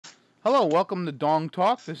Hello, welcome to Dong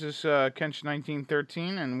Talk. This is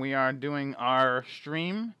Kenshin1913, and we are doing our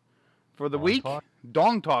stream for the week. Talk?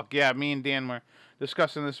 Dong Talk, yeah. Me and Dan were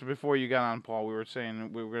discussing this before you got on, Paul. We were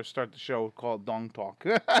saying we were going to start the show called Dong Talk.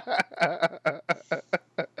 But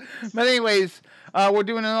anyways, we're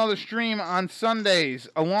doing another stream on Sundays.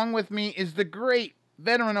 Along with me is the great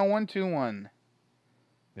Veteran 0121.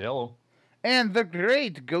 Hello. And the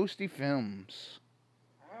great Ghostyfilms.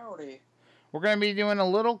 Howdy. We're going to be doing a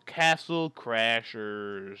little Castle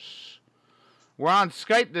Crashers. We're on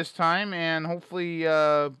Skype this time, and hopefully,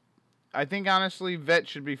 I think honestly, Vet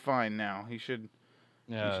should be fine now. He should...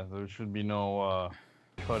 Yeah, there should be no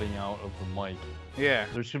cutting out of the mic. Yeah.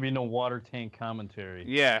 There should be no water tank commentary.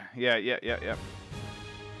 Yeah.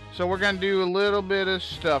 So we're going to do a little bit of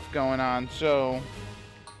stuff going on. So,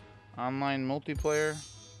 online multiplayer.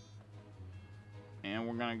 And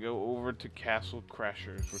we're going to go over to Castle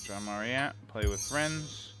Crashers, which I'm already at. Play with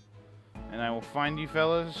friends. And I will find you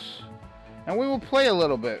fellas. And we will play a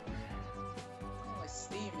little bit. My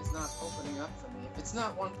Steam is not opening up for me. If it's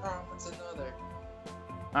not one problem, it's another.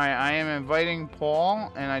 Alright, I am inviting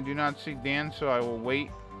Paul, and I do not see Dan, so I will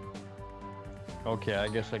wait. Okay, I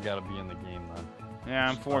guess I gotta be in the game then.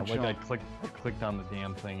 Yeah, unfortunately. Like I clicked on the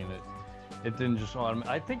damn thing and it didn't just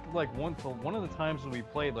automatically. I think like one of the times that we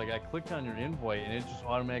played, like I clicked on your invite and it just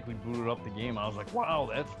automatically booted up the game. I was like, wow,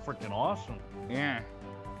 that's freaking awesome. Yeah.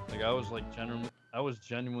 Like I was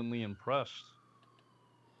genuinely impressed.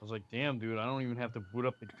 I was like, damn, dude, I don't even have to boot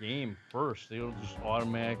up the game first. It'll just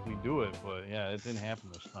automatically do it. But yeah, it didn't happen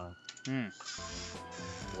this time.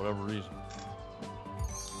 For whatever reason.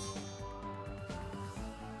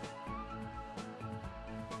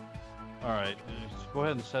 All right, just go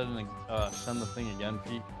ahead and send the thing again,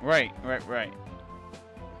 Pete. Right.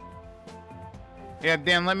 Yeah,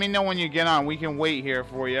 Dan, let me know when you get on. We can wait here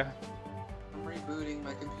for you. I'm rebooting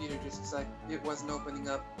my computer just because it wasn't opening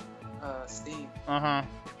up Steam. Uh-huh.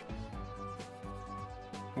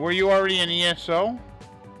 Were you already in ESO?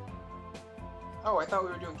 Oh, I thought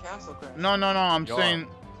we were doing Castle Crash. No, I'm saying...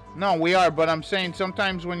 No, we are, but I'm saying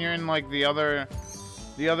sometimes when you're in, like, the other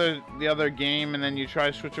game and then you try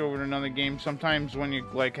to switch over to another game, sometimes when you,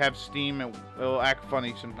 like, have Steam, it'll act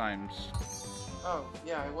funny sometimes. Oh,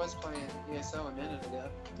 yeah, I was playing ESO a minute ago.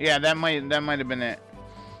 Yeah, that might have been it.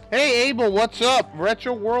 Hey, Abel, what's up?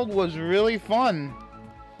 Retro World was really fun.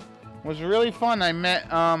 I met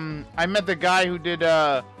the guy who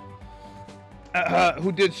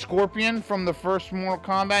did Scorpion from the first Mortal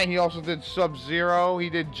Kombat. He also did Sub-Zero. He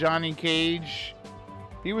did Johnny Cage.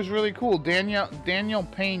 He was really cool. Daniel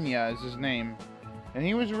Pena is his name. And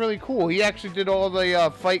he was really cool. He actually did all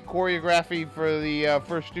the fight choreography for the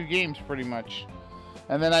first two games, pretty much.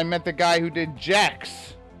 And then I met the guy who did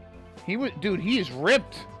Jax. He is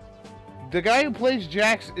ripped. The guy who plays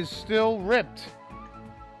Jax is still ripped.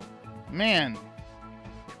 Man.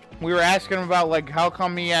 We were asking him about, like, how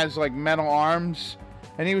come he has, like, metal arms.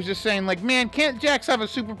 And he was just saying, like, man, can't Jax have a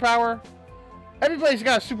superpower? Everybody's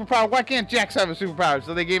got a superpower. Why can't Jax have a superpower?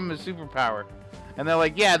 So they gave him a superpower. And they're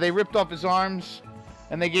like, yeah, they ripped off his arms.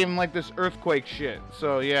 And they gave him, like, this earthquake shit.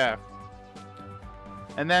 So, yeah.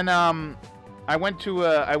 And then, I went to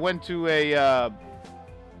a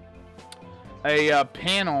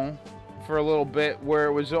panel for a little bit where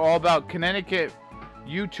it was all about Connecticut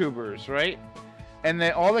YouTubers, right? And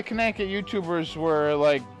all the Connecticut YouTubers were,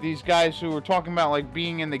 like, these guys who were talking about, like,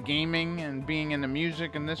 being in the gaming and being in the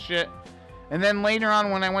music and this shit. And then later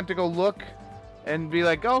on, when I went to go look and be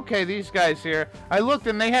like, okay, these guys here, I looked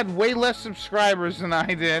and they had way less subscribers than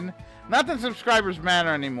I did. Not that subscribers matter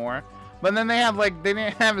anymore, but then they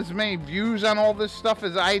didn't have as many views on all this stuff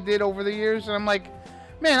as I did over the years. And I'm like,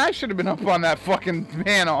 man, I should have been up on that fucking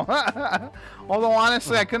panel. Although,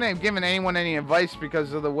 honestly, I couldn't have given anyone any advice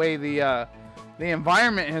because of the way the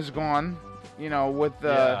environment has gone. You know, with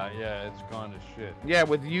yeah, it's gone to shit. Yeah,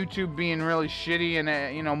 with YouTube being really shitty,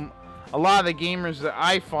 and you know, a lot of the gamers that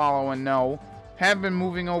I follow and know have been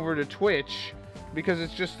moving over to Twitch because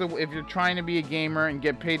it's just if you're trying to be a gamer and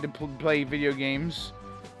get paid to play video games,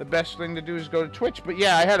 the best thing to do is go to Twitch. But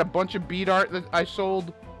yeah, I had a bunch of beat art that I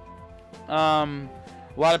sold. A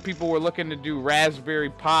lot of people were looking to do Raspberry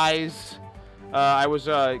Pis. I was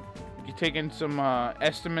taking some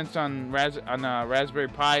estimates on Raspberry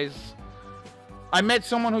Pis. I met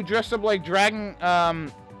someone who dressed up like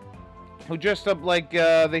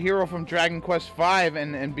the hero from Dragon Quest V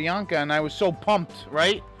and Bianca, and I was so pumped,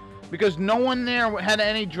 right? Because no one there had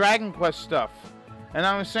any Dragon Quest stuff. And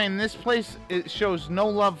I was saying, this place, it shows no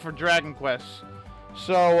love for Dragon Quest.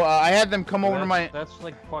 So I had them come over to my... That's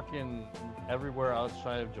like fucking everywhere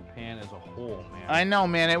outside of Japan as a whole, man. I know,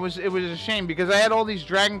 man. It was a shame because I had all these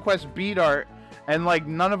Dragon Quest beat art, and like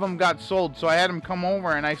none of them got sold. So I had him come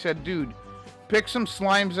over, and I said, dude, pick some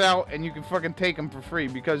slimes out, and you can fucking take them for free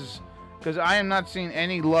because I am not seeing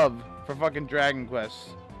any love for fucking Dragon Quest.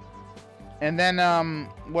 And then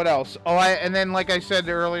what else? Oh, and then like I said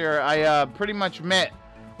earlier, I pretty much met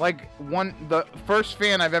like the first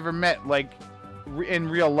fan I've ever met like in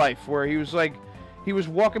real life, where he was like. He was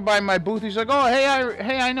walking by my booth. He's like, "Oh, hey,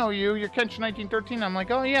 I know you. You're Kenshin1913." I'm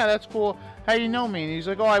like, "Oh yeah, that's cool. How do you know me?" And he's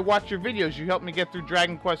like, "Oh, I watch your videos. You helped me get through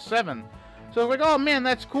Dragon Quest 7." So I was like, "Oh man,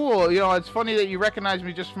 that's cool. You know, it's funny that you recognize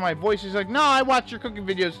me just from my voice." He's like, "No, I watch your cooking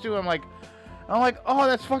videos too." I'm like, "Oh,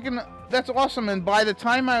 that's awesome." And by the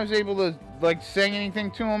time I was able to like say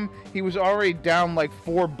anything to him, he was already down like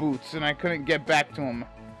 4 booths, and I couldn't get back to him.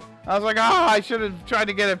 I was like, "Oh, I should have tried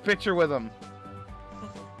to get a picture with him."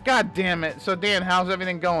 God damn it. So, Dan, how's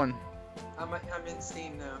everything going? I'm in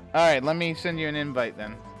Steam now. Alright, let me send you an invite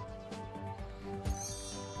then.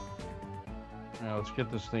 Yeah, let's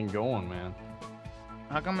get this thing going, man.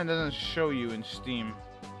 How come it doesn't show you in Steam?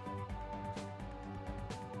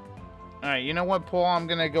 Alright, you know what, Paul? I'm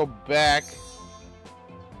gonna go back.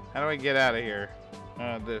 How do I get out of here?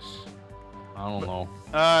 This. I don't know.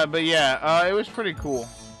 But yeah, it was pretty cool.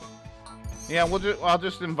 Yeah, I'll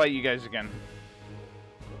just invite you guys again.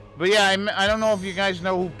 But yeah, I don't know if you guys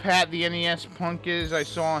know who Pat the NES Punk is. I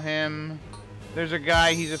saw him. There's a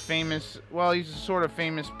guy, he's a famous, well, he's a sort of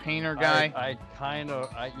famous painter guy. Yeah, I know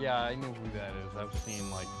who that is. I've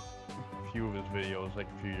seen like a few of his videos like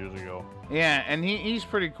a few years ago. Yeah, and he's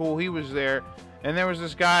pretty cool. He was there. And there was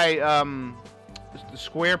this guy, the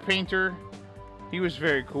Square Painter. He was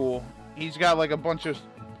very cool. He's got like a bunch of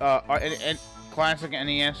classic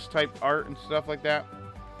NES type art and stuff like that.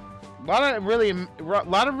 A lot of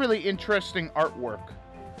really interesting artwork,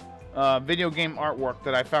 video game artwork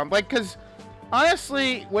that I found. Like, cause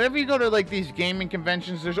honestly, whenever you go to like these gaming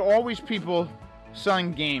conventions, there's always people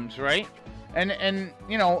selling games, right? And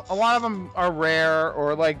you know, a lot of them are rare,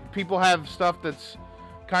 or like people have stuff that's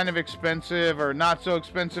kind of expensive or not so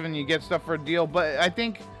expensive, and you get stuff for a deal. But I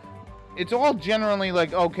think it's all generally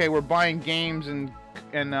like, okay, we're buying games and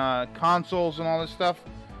consoles and all this stuff,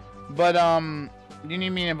 but do you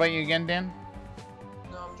need me to invite you again, Dan?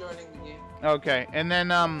 No, I'm joining the game. Okay, and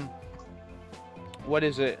then, what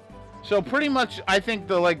is it? So pretty much, I think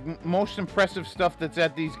the, like, most impressive stuff that's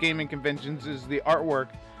at these gaming conventions is the artwork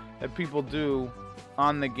that people do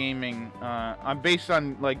on the gaming, based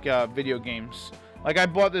on, like, video games. Like, I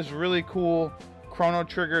bought this really cool Chrono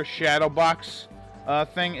Trigger Shadow Box,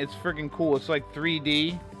 thing. It's freaking cool. It's, like,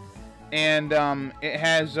 3D, and, it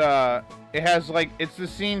has, like, it's the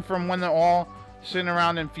scene from when they're all sitting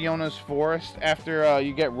around in Fiona's forest after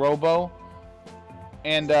you get Robo,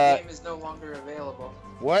 and the game is no longer available.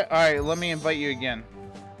 What? All right, let me invite you again.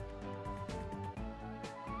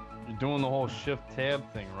 You're doing the whole shift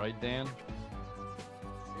tab thing, right, Dan?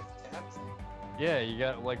 Shift tab thing? Yeah, you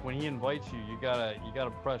got like when he invites you, you gotta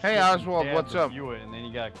press. Hey shift and Oswald, tab what's to up? view it, and then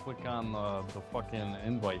you gotta click on the fucking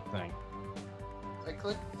invite thing. I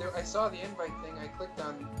clicked there. I saw the invite thing. I clicked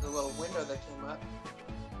on the little window that came up.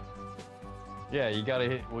 Yeah, you gotta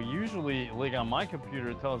hit. Well, usually, like on my computer,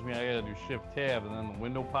 it tells me I gotta do Shift Tab, and then the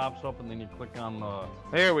window pops up, and then you click on the.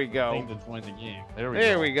 There we go. Thing to join the game.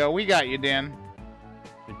 There we go. We got you, Dan.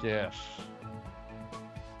 Yes.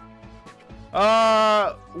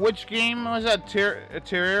 Which game was that?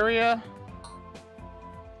 Terraria?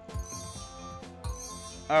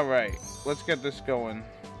 All right, let's get this going.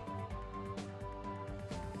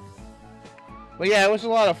 But yeah, it was a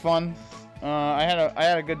lot of fun. I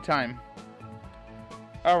had a good time.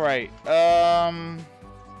 Alright, I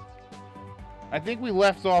think we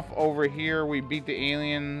left off over here. We beat the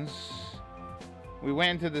aliens. We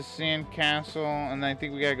went into the sand castle, and I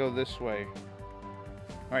think we gotta go this way.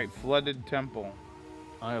 Alright, flooded temple.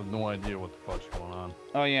 I have no idea what the fuck's going on.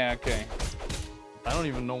 Oh yeah, okay. I don't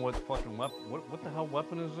even know what fucking weapon. What the hell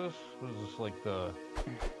weapon is this? What is this, like the?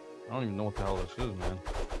 I don't even know what the hell this is, man.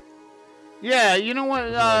 Yeah, you know what,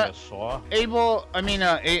 like a saw?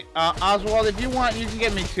 Oswald, if you want, you can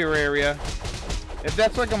get me Terraria. If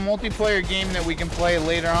that's like a multiplayer game that we can play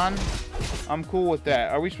later on, I'm cool with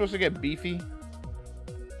that. Are we supposed to get beefy?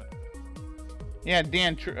 Yeah,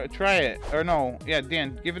 Dan, try it. Or no, yeah,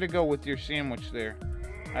 Dan, give it a go with your sandwich there.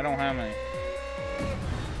 I don't have any.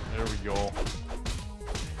 There we go.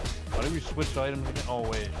 How do we switch items again? Oh,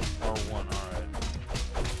 wait. R1,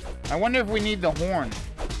 alright. I wonder if we need the horn.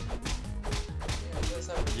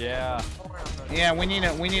 Yeah. Yeah, we need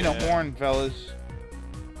a horn, fellas.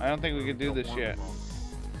 I don't think we could do this yet.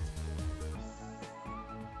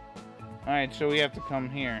 Alright, so we have to come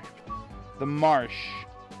here. The marsh.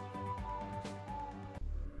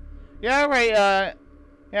 Yeah, alright,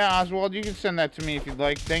 yeah, Oswald, you can send that to me if you'd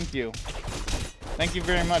like. Thank you. Thank you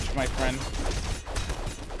very much, my friend.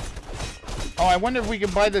 Oh, I wonder if we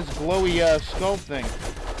can buy this glowy, skull thing.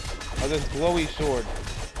 Or this glowy sword.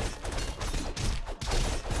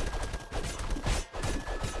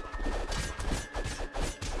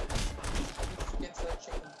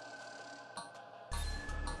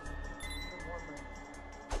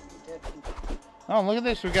 Oh, look at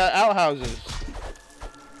this. We got outhouses.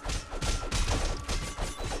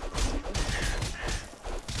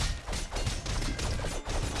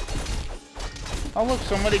 Oh, look.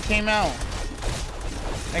 Somebody came out.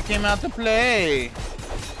 They came out to play.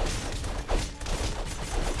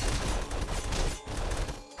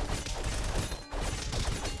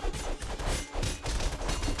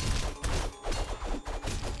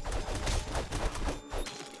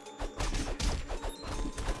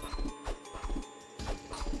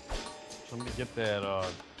 Somebody get that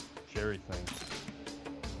cherry thing.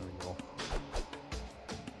 There we go.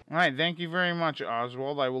 Alright, thank you very much,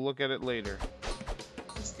 Oswald. I will look at it later.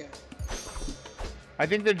 This guy. I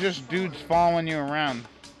think they're just dudes following you around.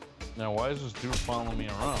 Now, why is this dude following me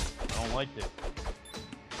around? I don't like it.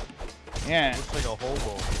 Yeah. Looks like a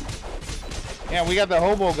hobo. Yeah, we got the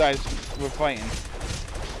hobo guys we're fighting.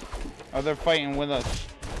 Oh, they're fighting with us.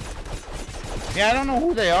 Yeah, I don't know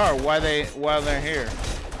who they are, why they're here.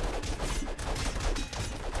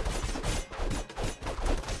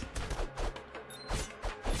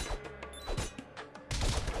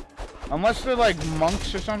 Unless they're like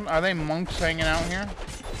monks or something. Are they monks hanging out here?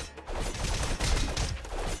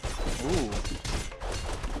 Ooh.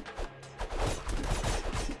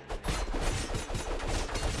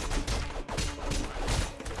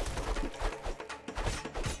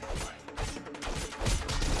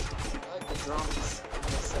 I like the drums.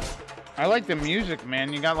 I like the music,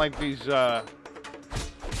 man. You got like these, oh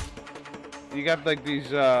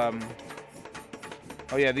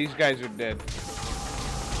yeah, these guys are dead.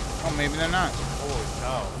 Oh, maybe they're not. Holy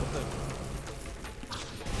cow. What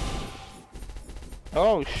the?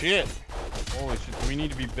 Oh, shit. Holy shit. Do we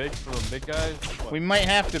need to be big for the big guys? What? We might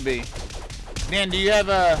have to be. Dan, do you have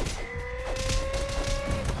a...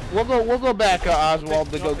 We'll go back,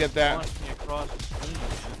 Oswald, to go get that.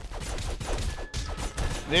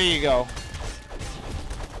 There you go.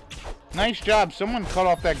 Nice job. Someone cut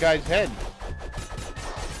off that guy's head.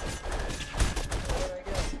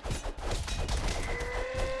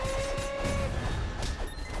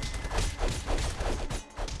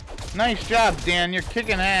 Nice job, Dan. You're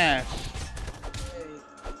kicking ass.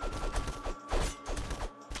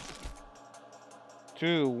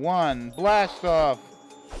 Two, one, blast off.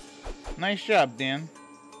 Nice job, Dan.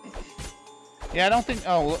 Yeah, I don't think.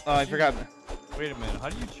 Oh, I forgot. Wait a minute. How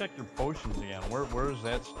do you check your potions again? Where's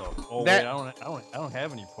that stuff? Oh that... wait, I don't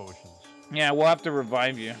have any potions. Yeah, we'll have to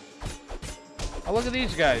revive you. Oh, look at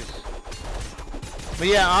these guys. But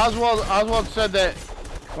yeah, Oswald said that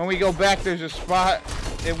when we go back, there's a spot.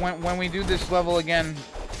 When we do this level again,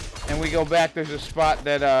 and we go back, there's a spot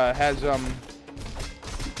that has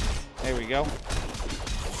There we go.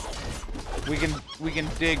 We can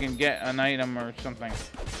dig and get an item or something.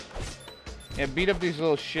 Yeah, beat up these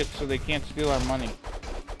little shits so they can't steal our money.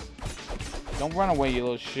 Don't run away, you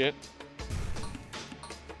little shit.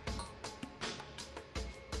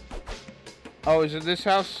 Oh, is it this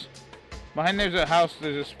house? Behind there's a house,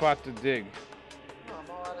 there's a spot to dig. Oh,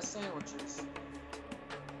 I'm all out of sandwiches.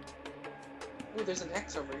 Ooh, there's an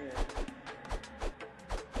X over here.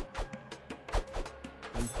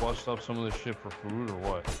 You bust up some of this shit for food or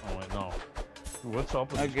what? Oh wait, no. Dude, what's up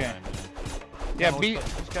with this guy, man? Yeah, these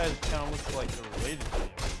guys kind of look like they're related to me.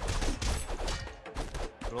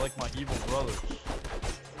 They're like my evil brothers.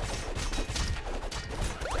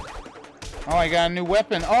 Oh, I got a new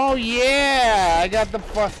weapon. Oh yeah, I got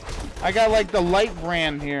like the light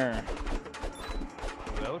brand here.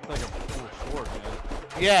 That looks like a cool sword, man.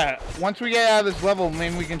 Yeah, once we get out of this level,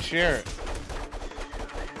 maybe we can share it.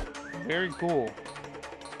 Very cool.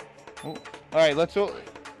 Oh, alright, let's... Oh,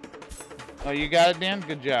 you got it, Dan?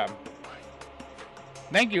 Good job.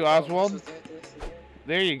 Thank you, Oswald.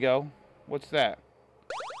 There you go. What's that?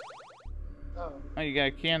 Oh, you got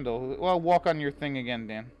a candle. Well, walk on your thing again,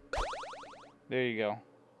 Dan. There you go.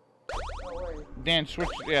 Dan, switch...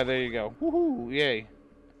 Yeah, there you go. Woohoo! Yay.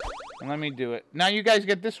 And let me do it. Now you guys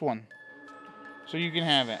get this one. So you can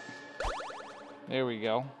have it. There we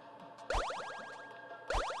go.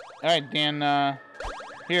 Alright, Dan,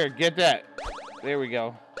 here, get that. There we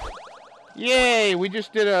go. Yay! We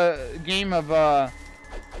just did a game of,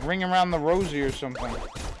 Ring Around the Rosie or something.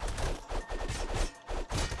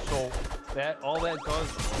 all that does,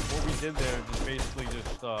 what we did there, just basically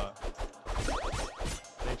just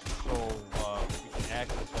makes it so we can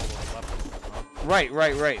access all those weapons.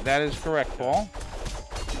 Right. That is correct, Paul.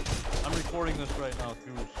 I'm recording this right now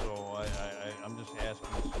too, so I'm just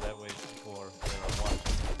asking so that way people are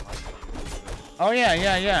watching my videos. Oh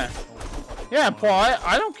yeah. Yeah, Paul.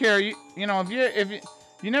 I don't care. You know if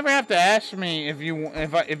you never have to ask me if you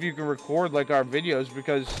can record like our videos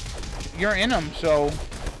because you're in them, so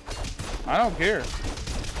I don't care.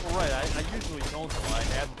 Well, right. I usually don't. So I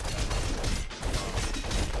have.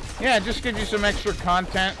 Yeah, just give you some extra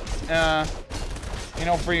content, you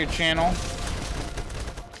know, for your channel.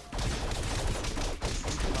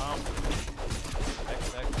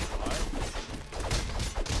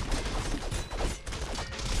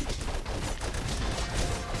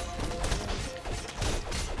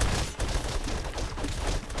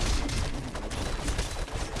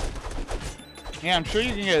 Yeah, I'm sure you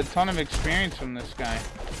can get a ton of experience from this guy.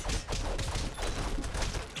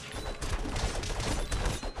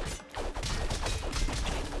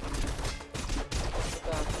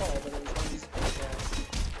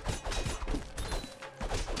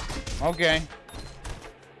 Okay.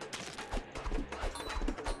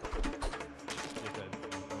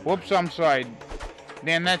 Whoops, I'm sorry.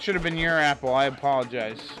 Dan, that should have been your apple. I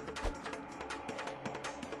apologize.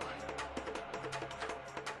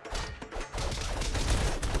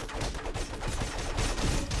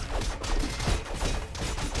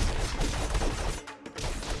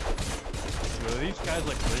 Are these guys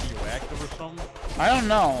like radioactive or something? I don't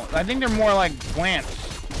know. I think they're more like plants.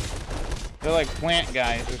 They're like plant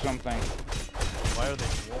guys or something. Why are they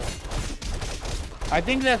glowing? I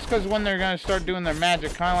think that's because when they're going to start doing their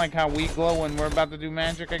magic, kind of like how we glow when we're about to do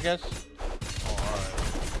magic, I guess. Oh,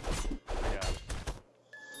 alright.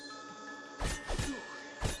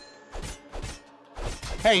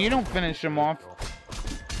 Yeah. Hey, you don't finish them off.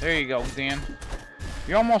 There you go, Dan.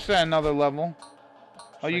 You're almost at another level.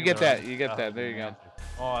 Oh, you get that. You get that. There you go.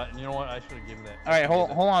 Oh, you know what? I should have given that. All right, hold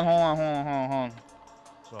on.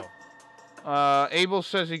 So. Abel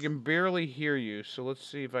says he can barely hear you, so let's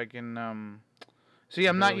see if I can. See,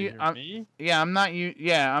 I'm not. Yeah, I'm not.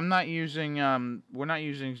 Yeah, I'm not using. We're not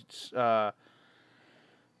using. What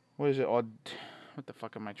is it? What the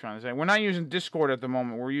fuck am I trying to say? We're not using Discord at the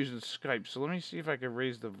moment. We're using Skype. So let me see if I can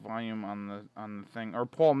raise the volume on the thing. Or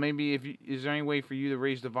Paul, maybe is there any way for you to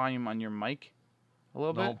raise the volume on your mic a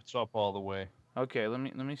little bit? Nope, it's up all the way. Okay, let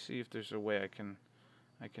me see if there's a way I can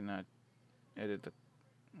edit the.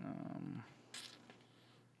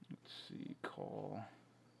 Let's see, call,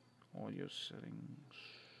 audio settings,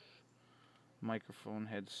 microphone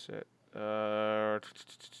headset,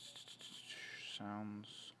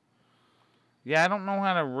 sounds. Yeah, I don't know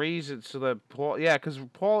how to raise it so that Paul. Yeah, because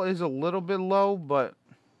Paul is a little bit low, but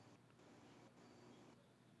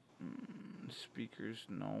speakers,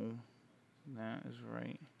 no, that is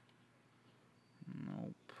right.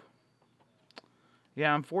 Nope.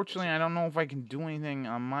 Yeah, unfortunately, I don't know if I can do anything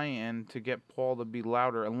on my end to get Paul to be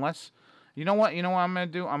louder, unless, you know what I'm gonna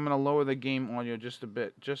do? I'm gonna lower the game audio just a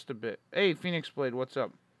bit. Hey, Phoenix Blade, what's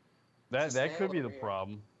up? That could be the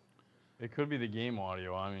problem. It could be the game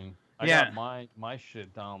audio. I mean, I got my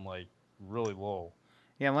shit down like really low.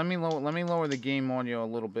 Yeah, let me lower the game audio a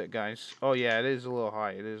little bit, guys. Oh yeah, it is a little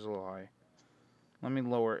high. Let me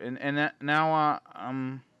lower it. And that, now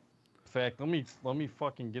In fact, let me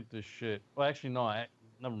fucking get this shit. Well, actually, no.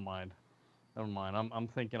 Never mind. I'm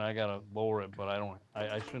thinking I gotta lower it, but I don't.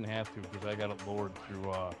 I shouldn't have to because I got it lowered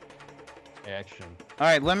through action. All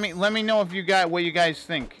right. Let me know if you got what you guys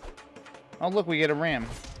think. Oh look, we get a ram.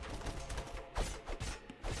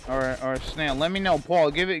 Or a snail. Let me know,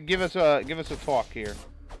 Paul. Give us a talk here.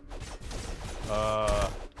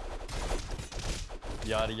 Yada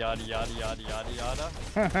yada yada yada yada yada.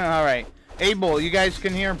 All right. Abel, you guys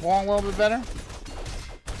can hear Paul a little bit better?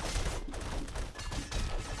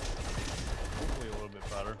 Hopefully a little bit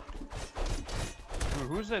better. Dude,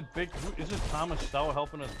 who's that big... is it Thomas Stout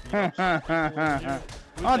helping us beat up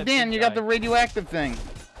Oh, Dan, you got the radioactive thing.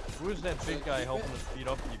 Who is that big guy helping us beat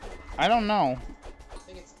up people? I don't know. I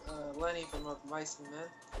think it's Lenny from Weissen, man.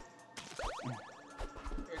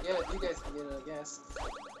 Here, you guys can get it, I guess.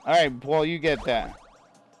 Alright, Paul, you get that.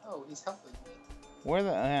 Oh, he's helping me. Where the...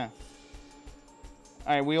 yeah.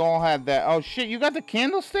 Alright, we all had that. Oh shit, you got the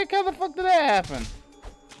candlestick? How the fuck did that happen?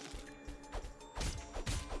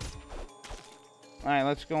 Alright,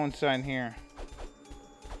 let's go inside here.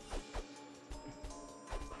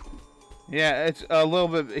 Yeah, it's a little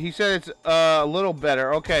bit... he said it's a little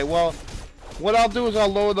better. Okay, well, what I'll do is I'll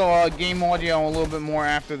lower the game audio a little bit more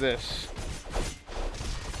after this.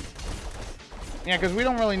 Yeah, because we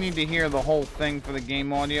don't really need to hear the whole thing for the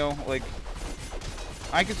game audio. Like,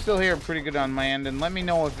 I can still hear it pretty good on my end, and let me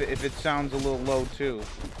know if it sounds a little low too.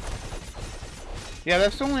 Yeah,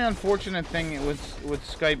 that's the only unfortunate thing with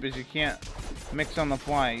Skype is you can't mix on the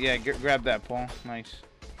fly. Yeah, grab that, Paul. Nice.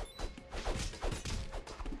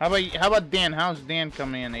 How about Dan? How's Dan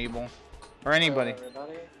coming in, Abel? Or anybody? Hello,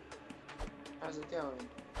 everybody. How's it going?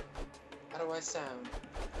 How do I sound?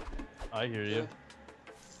 I hear you.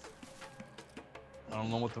 I don't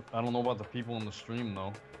know about the people in the stream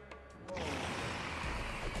though. Whoa.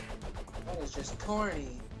 That is just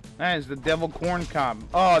corny. That is the devil corn cob.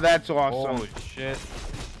 Oh, that's awesome. Holy shit.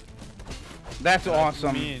 That's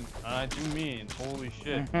awesome. I do mean. Holy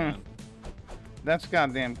shit, man. That's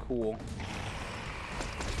goddamn cool.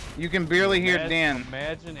 You can barely hear Dan.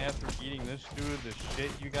 Imagine after eating this, dude, the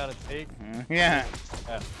shit you gotta take. Yeah.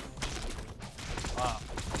 Wow.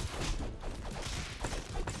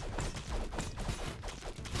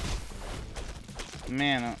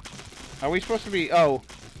 Man, are we supposed to be... Oh,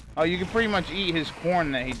 you can pretty much eat his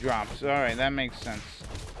corn that he drops. Alright, that makes sense.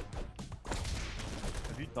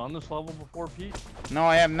 Have you done this level before, Pete? No,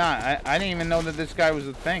 I have not. I didn't even know that this guy was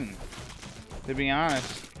a thing, to be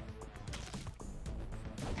honest.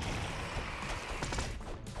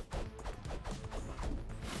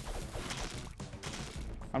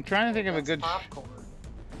 I'm trying to think of a good...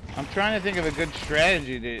 I'm trying to think of a good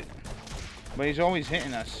strategy to... But he's always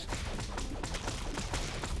hitting us.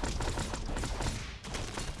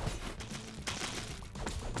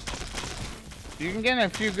 You can get a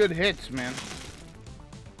few good hits, man.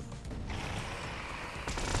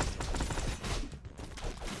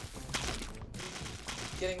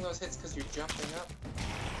 Getting those hits because you're jumping up?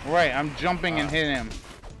 Right, I'm jumping and hitting him.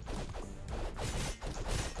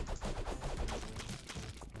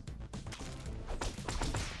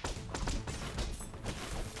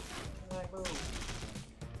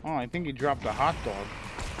 Oh, I think he dropped a hot dog.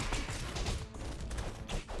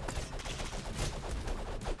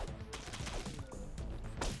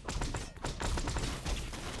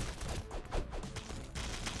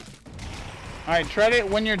 Alright, try to,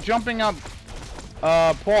 when you're jumping up,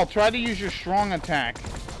 Paul, try to use your strong attack.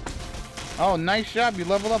 Oh, nice job, you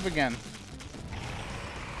level up again.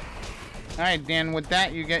 Alright, Dan, with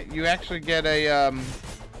that, you actually get a,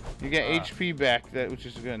 you get HP back, which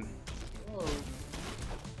is good.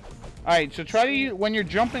 Alright, so try to use, when you're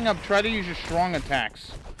jumping up, try to use your strong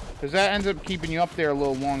attacks. Because that ends up keeping you up there a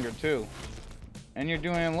little longer, too. And you're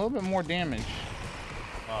doing a little bit more damage.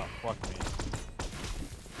 Oh, fuck me.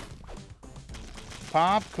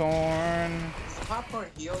 Popcorn. Does the popcorn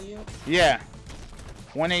heal you? Yeah.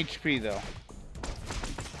 1 HP, though.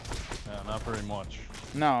 Yeah, not very much.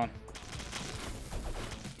 No.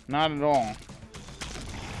 Not at all.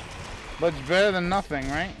 But it's better than nothing,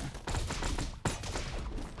 right?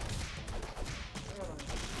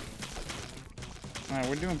 Alright,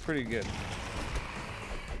 we're doing pretty good.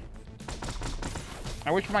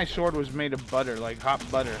 I wish my sword was made of butter, like hot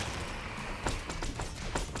butter.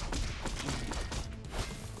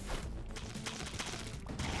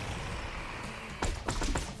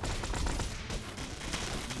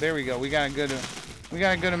 There we go. We got a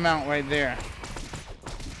good amount right there.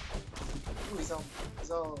 Ooh, he's all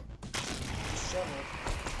disheveled.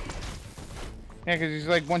 Yeah, because he's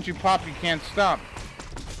like, once you pop, you can't stop.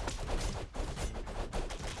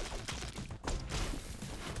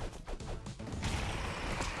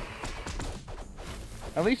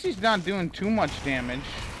 At least he's not doing too much damage.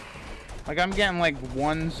 Like, I'm getting like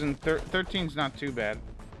 1s and 13's not too bad.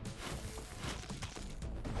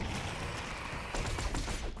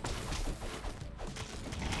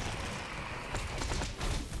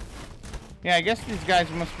 Yeah, I guess these guys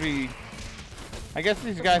must be... I guess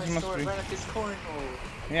these guys must be... Right up his cornhole.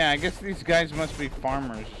 Yeah, I guess these guys must be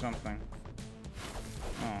farmers or something.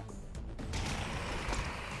 Oh.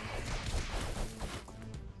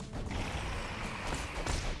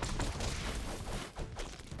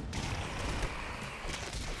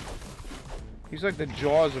 He's like the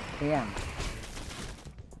jaws of corn.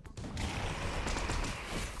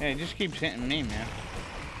 Yeah, he just keeps hitting me, man.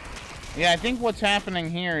 Yeah, I think what's happening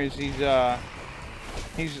here is he's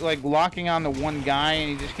like locking on to one guy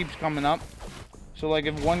and he just keeps coming up. So like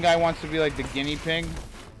if one guy wants to be like the guinea pig.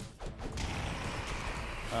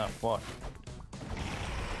 Ah, fuck.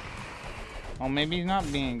 Oh, maybe he's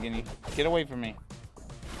not being guinea. Get away from me.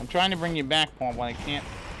 I'm trying to bring you back, Paul, but I can't.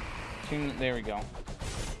 There we go.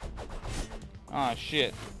 Ah,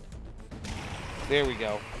 shit. There we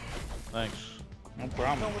go. Thanks. No I don't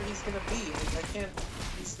problem. know where he's gonna be. I can't.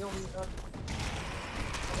 He's only up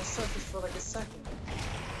on the surface for like a second.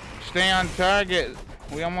 Stay on target.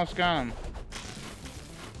 We almost got him.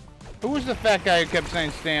 Who was the fat guy who kept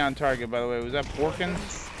saying stay on target, by the way? Was that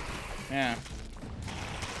Porkins? Yeah.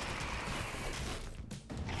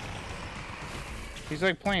 He's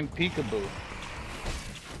like playing peekaboo.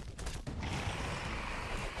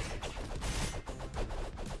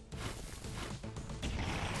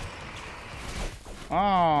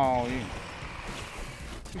 Oh,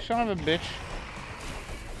 you son of a bitch.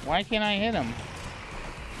 Why can't I hit him?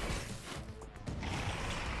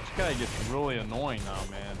 This guy gets really annoying now,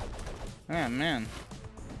 man. Yeah, man.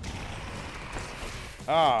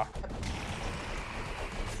 Ah.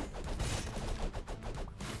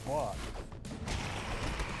 What?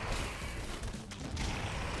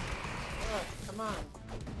 Come on.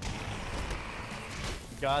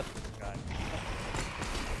 Got this guy.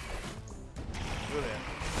 Good at.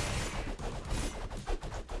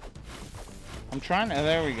 I'm trying to.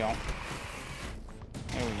 There we go.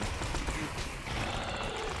 There we go.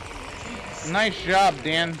 Nice job,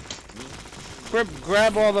 Dan.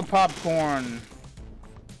 Grab all the popcorn.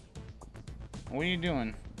 What are you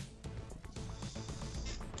doing?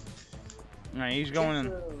 Alright, he's going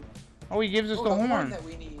in. Oh, he gives us the horn. That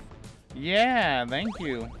we need. Yeah, thank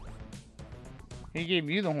you. He gave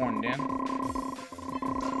you the horn, Dan.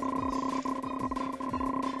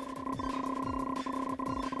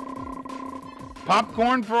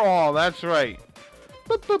 Popcorn for all, that's right.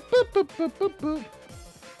 Boop, boop, boop, boop, boop, boop,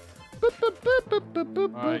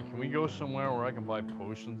 boop. Alright, can we go somewhere where I can buy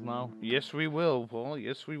potions now? Yes, we will, Paul.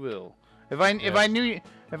 Yes, we will. If I knew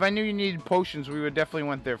you needed potions, we would definitely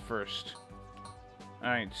went there first. All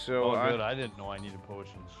right, so. Oh, good. I didn't know I needed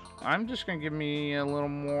potions. I'm just gonna give me a little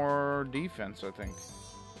more defense, I think.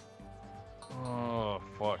 Oh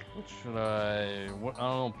fuck! What should I? What, I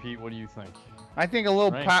don't know, Pete. What do you think? I think a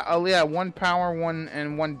little Right. yeah, one power,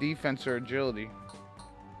 one defense or agility.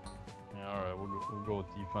 Yeah, all right. We'll go with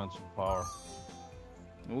defense and power.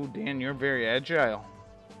 Ooh, Dan, you're very agile.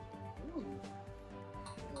 Ooh.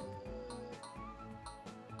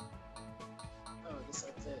 Oh, this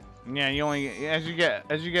like that. Yeah, you only as you get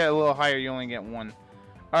a little higher, you only get one.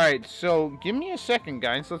 All right, so give me a second,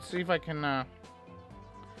 guys. Let's see if I can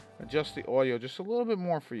adjust the audio just a little bit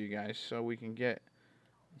more for you guys, so we can get.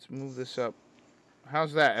 Let's move this up.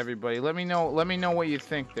 How's that, everybody? Let me know. Let me know what you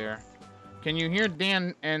think there. Can you hear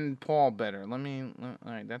Dan and Paul better? All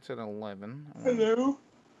right, that's at 11. Hello?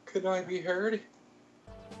 Could I be heard?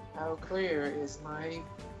 How clear is my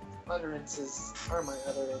utterances? Are my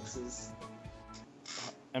utterances?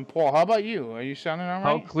 And Paul, how about you? Are you sounding all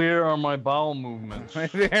How right? clear are my bowel movements?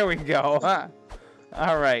 There we go.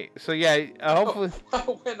 All right. So yeah, hopefully.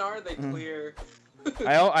 When are they clear?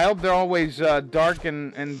 I hope they're always dark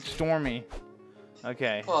and stormy.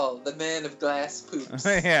 Okay. Well, the man of glass poops.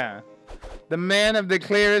 Yeah. The man of the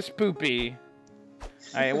clearest poopy.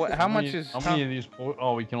 Alright, how much is... How many of these...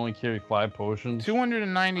 Oh, we can only carry 5 potions?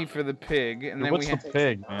 290 for the pig, and then What's we... the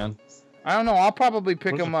pig, man? I don't know, I'll probably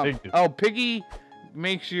pick What's him the up. pig do? Oh, piggy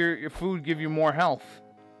makes your food give you more health.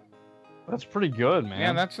 That's pretty good, man.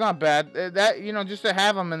 Yeah, that's not bad. That, you know, just to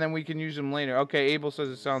have them, and then we can use them later. Okay, Abel says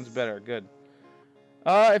it sounds better. Good.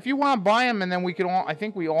 If you want to buy them, and then we can all... I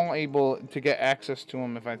think we all able to get access to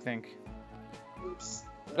them, if I think. Oops.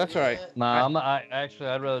 That's all right. Nah, I'm not... Actually,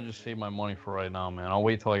 I'd rather just save my money for right now, man. I'll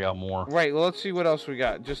wait till I got more. Right, well, let's see what else we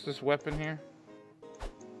got. Just this weapon here.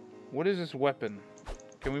 What is this weapon?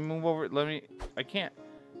 Can we move over? Let me... I can't...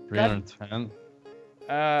 310?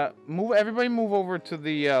 Everybody move over to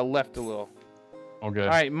the left a little. Okay. All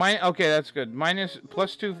right, okay, that's good.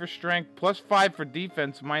 +2 for strength, +5 for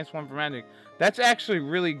defense, -1 for magic. That's actually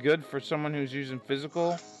really good for someone who's using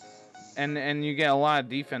physical, and you get a lot of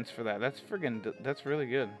defense for that. That's that's really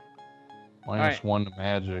good. -1 to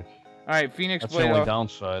magic. All right, Phoenix That's Blade. the only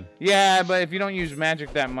downside. Yeah, but if you don't use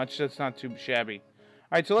magic that much, that's not too shabby.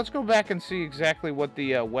 All right, so let's go back and see exactly what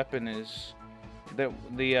the weapon is.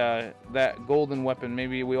 That golden weapon.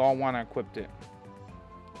 Maybe we all want to equip it.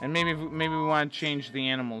 And maybe we want to change the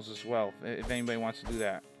animals as well, if anybody wants to do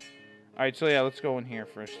that. All right, so yeah, let's go in here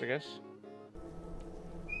first, I guess.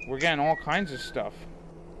 We're getting all kinds of stuff.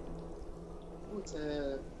 Ooh, it's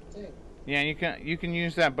a thing. Yeah, you can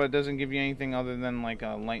use that, but it doesn't give you anything other than like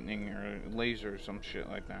a lightning or a laser or some shit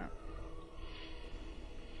like that.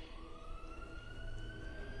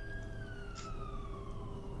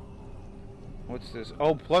 What's this?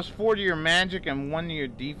 Oh, +4 to your magic and 1 to your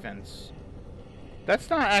defense. That's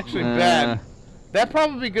not actually bad. That'd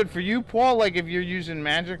probably be good for you, Paul, like if you're using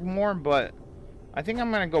magic more, but I think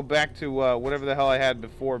I'm going to go back to whatever the hell I had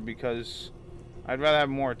before because I'd rather have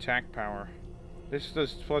more attack power. This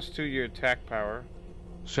does +2 to your attack power.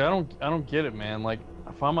 See, I don't get it, man. Like,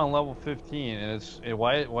 if I'm on level 15 and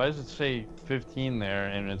why does it say 15 there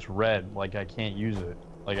and it's red? Like I can't use it.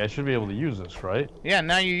 Like I should be able to use this, right? Yeah,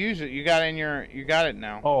 now you use it. You got it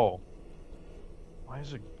now. Oh, why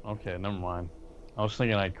is it? Okay, never mind. I was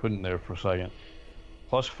thinking I couldn't there for a second.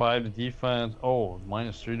 +5 to defense. Oh,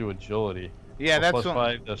 -3 to agility. Yeah, that's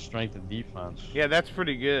 +5 to strength and defense. Yeah, that's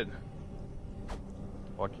pretty good.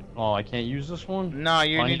 Oh, I can't use this one? No,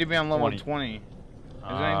 you need to be on level 20. Is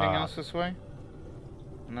there anything Ah. else this way?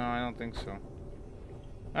 No, I don't think so.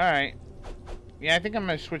 Alright. Yeah, I think I'm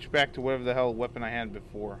going to switch back to whatever the hell weapon I had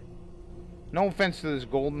before. No offense to this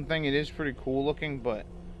golden thing. It is pretty cool looking, but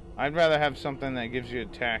I'd rather have something that gives you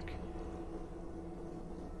attack.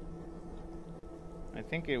 I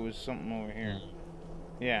think it was something over here.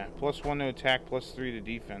 Yeah, +1 to attack, +3 to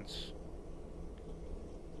defense.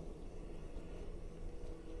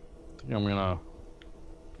 I think I'm gonna...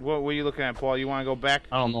 What were you looking at, Paul? You want to go back?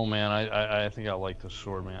 I don't know, man. I think I like this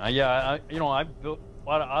sword, man. You know, I built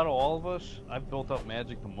out of all of us, I've built up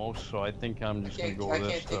magic the most, so I think I'm just gonna go with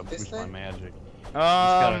this to boost my magic.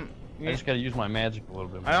 I just gotta use my magic a little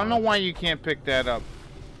bit more. I don't know why you can't pick that up.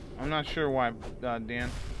 I'm not sure why, Dan.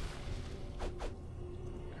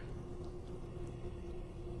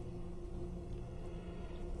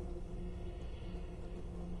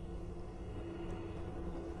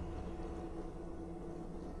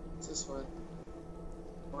 This one.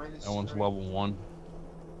 That one's level 1.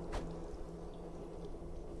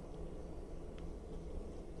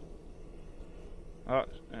 Oh,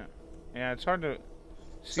 yeah, it's hard to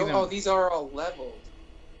see them. Oh, these are all leveled.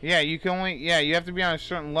 Yeah, you can only, you have to be on a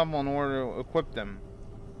certain level in order to equip them.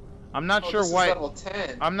 I'm not sure why. This is level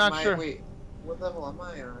 10. I'm not sure. Wait, what level am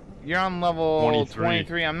I on? You're on level 23.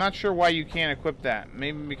 23. I'm not sure why you can't equip that.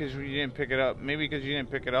 Maybe because you didn't pick it up. Maybe because you didn't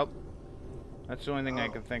pick it up. That's the only thing I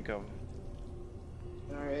can think of.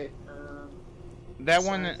 Alright, that so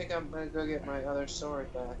one. I think I'm gonna go get my other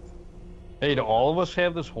sword back. Hey, do all of us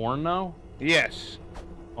have this horn now? Yes.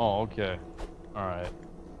 Oh, okay. Alright.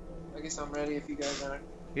 I guess I'm ready if you guys are.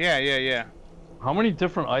 Yeah. How many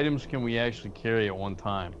different items can we actually carry at one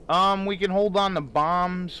time? We can hold on to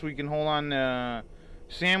bombs. We can hold on to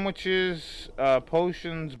sandwiches,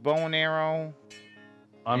 potions, bow and arrow.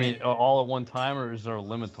 I mean, all at one time, or is there a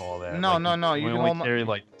limit to all that? No, like, no. You we can only hold carry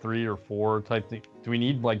like 3 or 4 type thing. Do we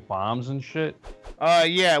need like bombs and shit?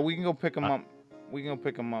 Yeah, we can go pick them up. We can go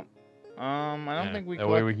pick them up. I don't think we. That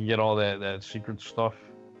way we can get all that secret stuff.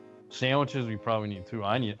 Sandwiches we probably need too.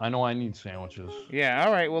 I know I need sandwiches. Yeah.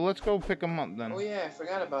 All right. Well, let's go pick them up then. Oh yeah, I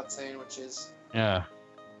forgot about sandwiches. Yeah.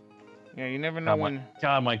 Yeah, you never know when.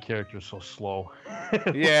 God, my character's so slow.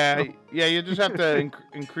 Yeah. You just have to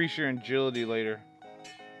increase your agility later.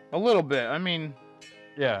 A little bit. I mean.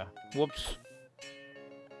 Yeah. Whoops.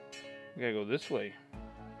 We gotta go this way.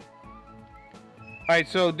 Alright,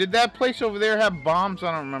 so did that place over there have bombs?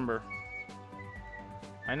 I don't remember.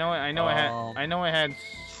 I know it had.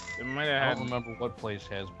 It might have had. I don't remember what place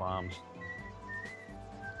has bombs.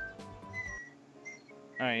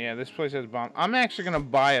 Alright, yeah, this place has bombs. I'm actually gonna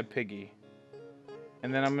buy a piggy.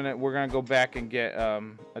 And then we're gonna go back and get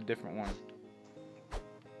a different one.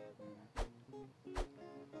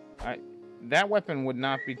 That weapon would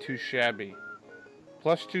not be too shabby.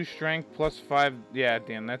 +2 strength, +5. Yeah,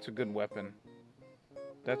 Dan, that's a good weapon.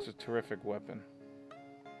 That's a terrific weapon.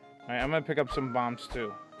 Alright, I'm gonna pick up some bombs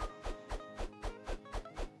too.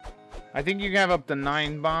 I think you can have up to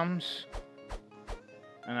 9 bombs.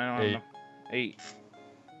 And I don't have enough. 8.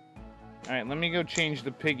 Alright, let me go change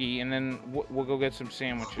the piggy and then we'll go get some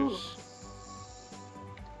sandwiches.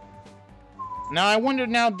 Now, I wonder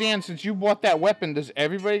now, Dan, since you bought that weapon, does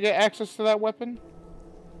everybody get access to that weapon?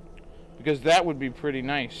 Because that would be pretty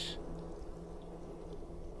nice.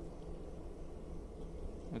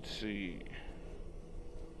 Let's see.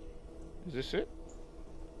 Is this it?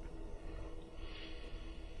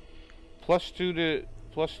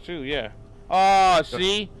 +2, yeah. Oh,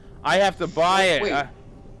 see? I have to buy it. Wait.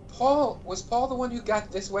 Was Paul the one who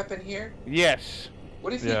got this weapon here? Yes.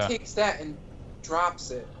 What if he takes that and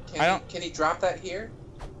drops it? Can he drop that here?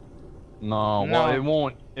 No, well,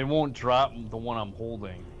 it won't drop the one I'm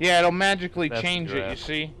holding. Yeah, it'll magically change it, you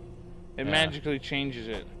see? It magically changes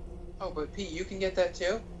it. Oh, but Pete, you can get that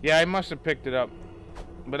too? Yeah, I must have picked it up.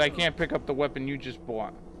 But I can't pick up the weapon you just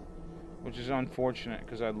bought. Which is unfortunate,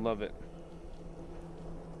 because I love it.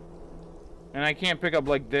 And I can't pick up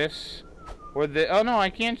like this. Or the... Oh, no, I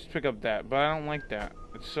can just pick up that, but I don't like that.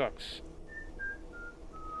 It sucks.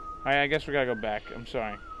 I guess we gotta go back. I'm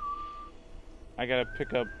sorry. I gotta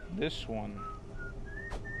pick up this one.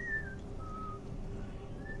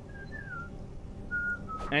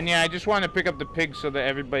 And yeah, I just wanted to pick up the pig so that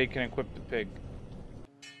everybody can equip the pig.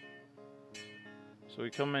 So we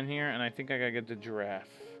come in here, and I think I gotta get the giraffe.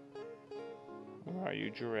 Where are you,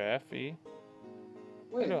 giraffe-y?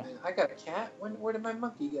 Wait a minute, I got a cat? Where did my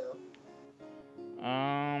monkey go?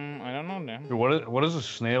 I don't know, Dan. Dude, what does a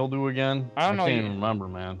snail do again? I don't know. I can't even remember,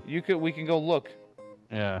 man. We can go look.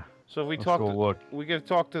 Yeah. So if we Let's talk go to, look. we can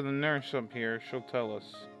talk to the nurse up here. She'll tell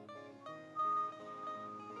us.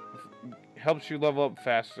 Helps you level up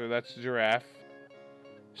faster. That's giraffe.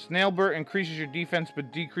 Snailburt increases your defense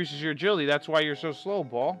but decreases your agility. That's why you're so slow,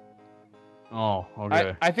 Paul. Oh,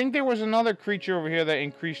 okay. I think there was another creature over here that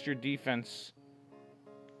increased your defense.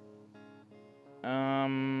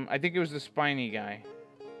 I think it was the spiny guy.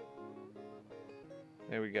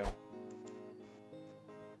 There we go.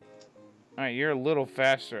 Alright, you're a little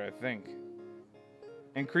faster, I think.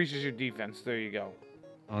 Increases your defense. There you go.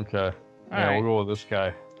 Okay. Yeah, we'll go with this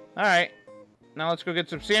guy. Alright. Now let's go get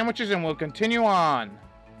some sandwiches and we'll continue on.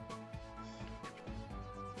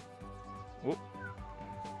 Whoop.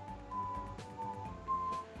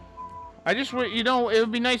 I just, you know, it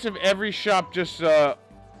would be nice if every shop just had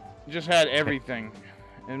everything.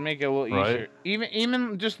 And make it a little easier.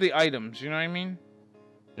 Even just the items, you know what I mean?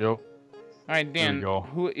 Yep. Alright, Dan. There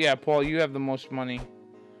we go. Yeah, Paul, you have the most money.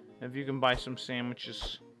 If you can buy some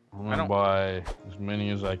sandwiches. I'm gonna buy as many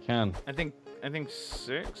as I can. I think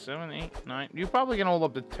 6, 7, 8, 9. You probably can hold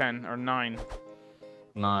up to 10 or 9.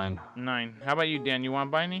 9. 9. How about you, Dan? You want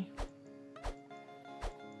to buy any?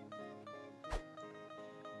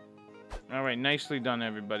 All right, nicely done,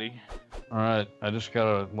 everybody. All right, I just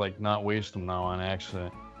gotta like not waste them now on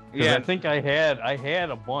accident. Yeah, I think I had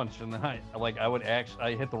a bunch, and then I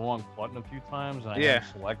hit the wrong button a few times, and I had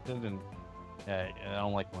selected, and yeah, I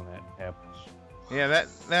don't like when that happens. Yeah,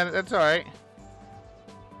 that's all right.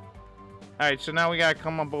 All right, so now we gotta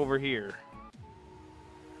come up over here,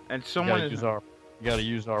 and someone you gotta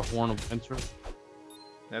use our horn of winter.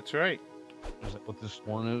 That's right. Is that what this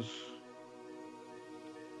horn is?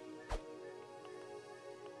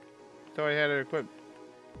 Thought I had it equipped.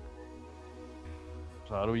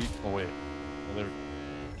 So how do we? Oh wait, oh,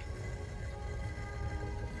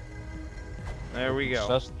 there we go.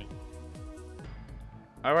 Sesame.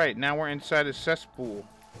 All right, now we're inside a cesspool.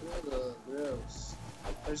 Ugh, gross.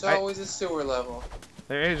 There's always a sewer level.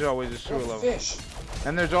 There is always a sewer level. Fish.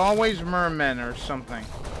 And there's always mermen or something.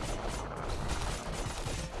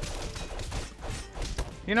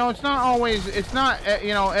 You know, it's not always. It's not.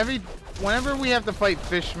 You know, whenever we have to fight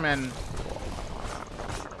fishmen,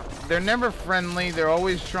 they're never friendly. They're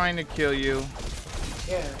always trying to kill you.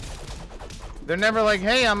 Yeah. They're never like,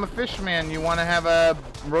 hey, I'm a fishman. You want to have a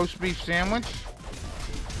roast beef sandwich?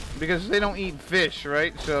 Because they don't eat fish,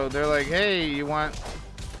 right? So they're like, hey, you want...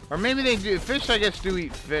 Or maybe they do. Fish, I guess, do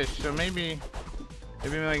eat fish. So maybe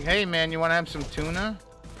they'd be like, hey, man, you want to have some tuna?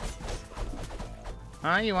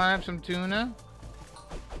 Huh? You want to have some tuna?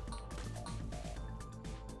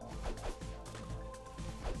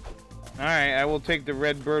 Alright, I will take the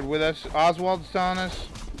red bird with us. Oswald's telling us,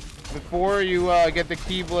 before you get the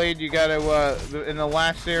Keyblade, you gotta, in the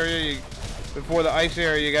last area, before the ice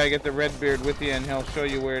area, you gotta get the red beard with you and he'll show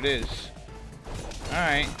you where it is.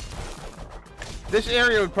 Alright. This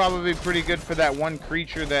area would probably be pretty good for that one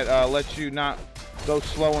creature that lets you not go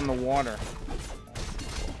slow in the water.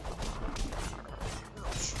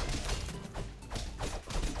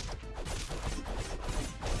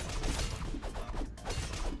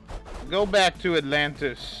 Go back to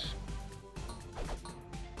Atlantis.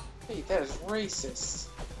 Hey, that is racist.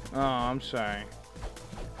 Oh, I'm sorry.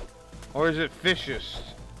 Or is it fishiest?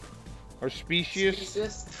 Or specious?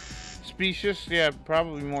 Specious? Yeah,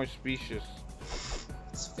 probably more specious.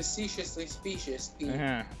 It's facetiously specious.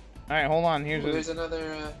 Uh-huh. Alright, hold on. There's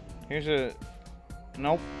another... Here's a...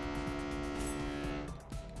 Nope.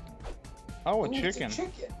 Oh, a chicken. It's a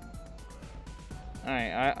chicken.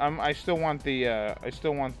 Alright, I still want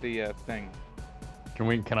the thing.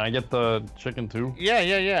 Can I get the chicken too?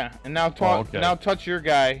 Yeah. And now now touch your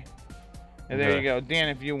guy. And there you go. Dan,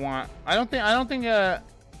 if you want. I don't think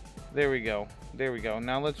there we go.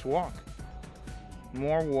 Now let's walk.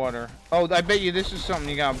 More water. Oh, I bet you this is something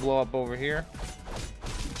you gotta blow up over here.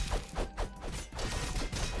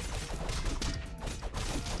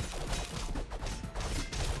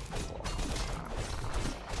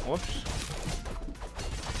 Whoops.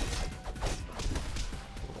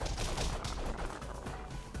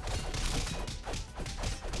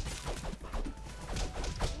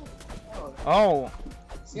 Oh.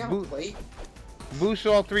 Boost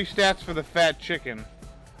all 3 stats for the fat chicken.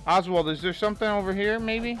 Oswald, is there something over here,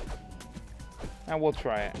 maybe? We'll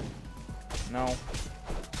try it. No.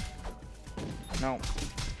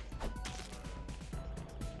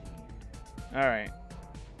 Alright.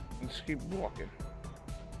 Let's keep walking.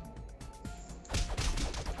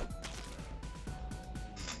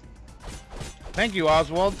 Thank you,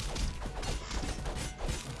 Oswald.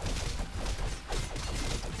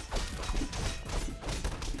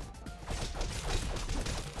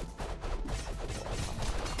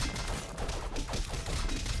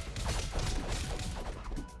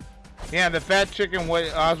 Yeah, the fat chicken, what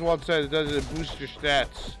Oswald says, does is it boosts your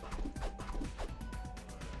stats.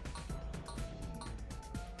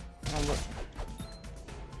 Oh, look.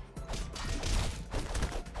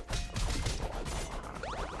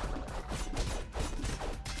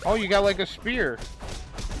 Oh, you got like a spear.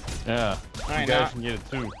 Yeah, Right, you guys can get it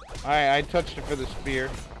too. Alright, I touched it for the spear.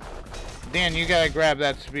 Dan, you gotta grab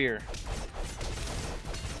that spear.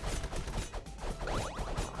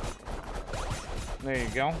 There you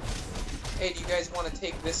go. Hey, do you guys want to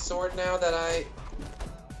take this sword now that I...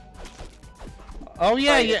 Oh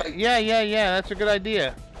yeah, yeah. That's a good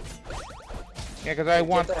idea. Yeah, because I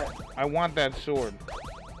want that sword.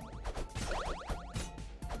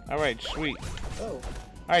 All right, sweet. Oh. All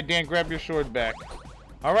right, Dan, grab your sword back.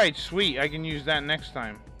 All right, sweet. I can use that next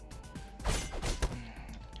time.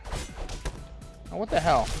 Oh, what the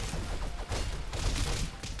hell?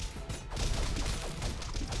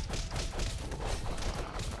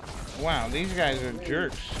 Wow, these guys are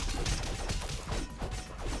jerks.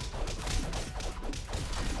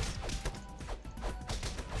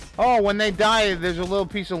 Oh, when they die, there's a little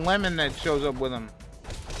piece of lemon that shows up with them.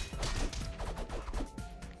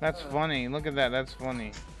 That's funny. Look at that. That's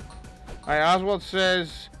funny. Alright, Oswald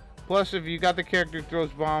says, plus if you got the character who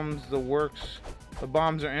throws bombs, the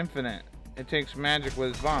bombs are infinite. It takes magic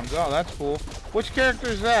with his bombs. Oh, that's cool. Which character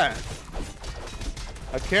is that?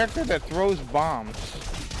 A character that throws bombs.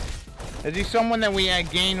 Is he someone that we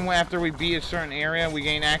gain after we beat a certain area? We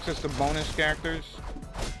gain access to bonus characters?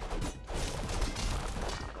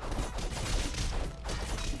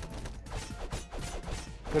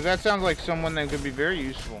 Because that sounds like someone that could be very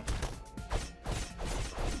useful.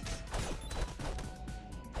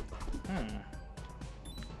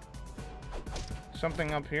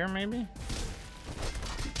 Something up here, maybe?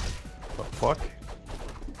 The fuck?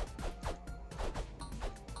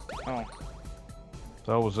 Oh.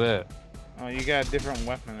 So what was that? Oh, you got a different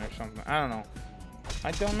weapon or something. I don't know.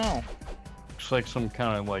 I don't know. Looks like some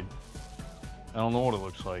kind of like... I don't know what it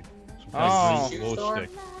looks like. Some kind of green glow stick.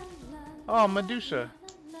 Oh, Medusa.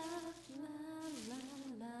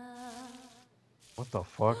 What the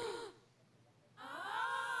fuck?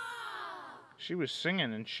 She was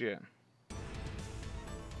singing and shit.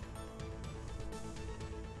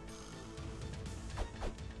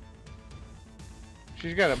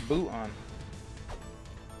 She's got a boot on.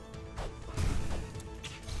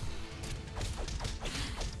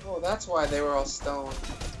 Oh, that's why they were all stoned.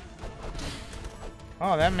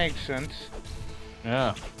 Oh, that makes sense.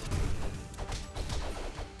 Yeah.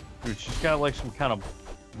 Dude, she's got like some kind of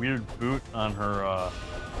weird boot on her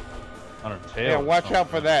tail. Yeah, watch out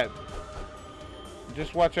for that.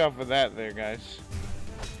 Just watch out for that there, guys.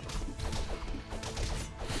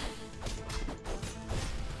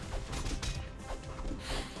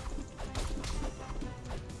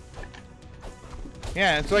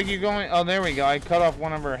 Yeah, it's like you're going... Oh, there we go. I cut off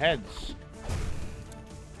one of her heads.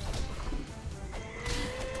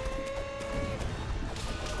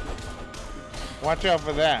 Watch out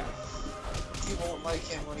for that. You won't like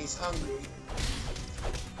him when he's hungry.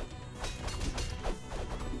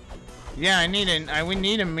 Yeah, we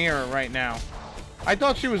need a mirror right now. I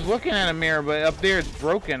thought she was looking at a mirror, but up there it's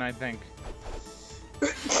broken, I think.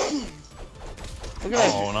 Look at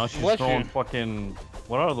that. Oh, now she's throwing fucking...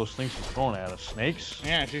 What are those things she's throwing at us? Snakes?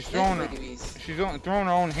 Yeah, she's throwing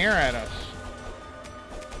her own hair at us.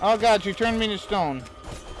 Oh god, she turned me to stone.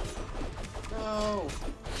 No.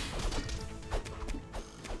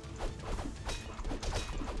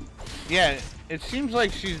 Yeah, it seems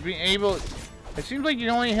like she's being able... It seems like you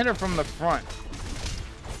only hit her from the front.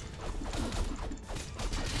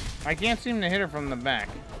 I can't seem to hit her from the back.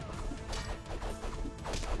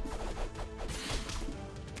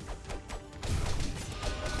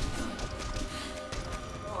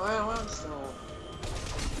 Oh, I'm stoned.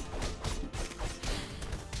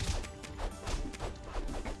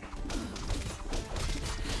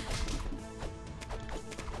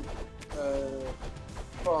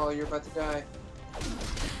 Paul, you're about to die.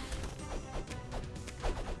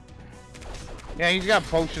 Yeah, he's got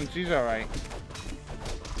potions. He's alright.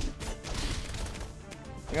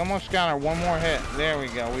 We almost got her. One more hit. There we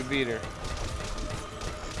go. We beat her.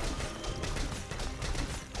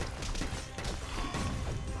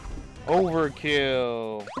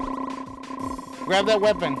 Overkill. Grab that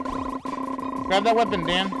weapon. Grab that weapon,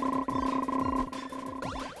 Dan.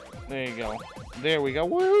 There you go. There we go.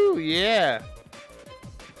 Woo! Yeah.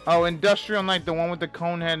 Oh, Industrial Knight, the one with the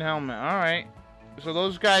cone head helmet. Alright. So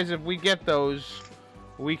those guys, if we get those,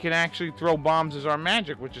 we can actually throw bombs as our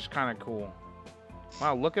magic, which is kind of cool.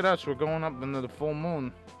 Wow, look at us. We're going up into the full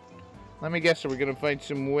moon. Let me guess, are we going to fight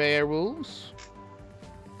some werewolves?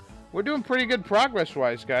 We're doing pretty good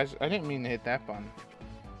progress-wise, guys. I didn't mean to hit that button.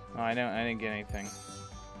 No, I didn't get anything.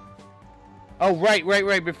 Oh, right.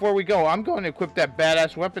 Before we go, I'm going to equip that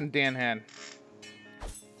badass weapon Dan had.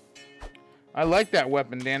 I like that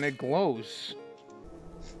weapon, Dan. It glows.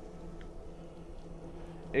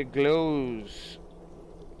 It glows.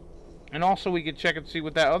 And also, we could check and see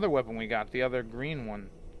what that other weapon we got. The other green one.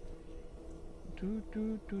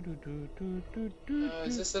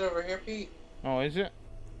 Is this it over here, Pete? Oh, is it?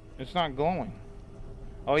 It's not glowing.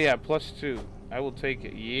 Oh, yeah, +2. I will take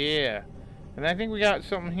it. Yeah. And I think we got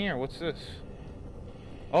something here. What's this?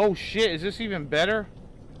 Oh, shit. Is this even better?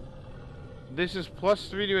 This is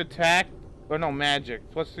 +3 to attack. Or no, magic.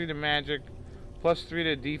 +3 to magic. +3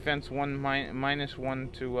 to defense.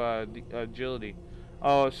 -1 to agility.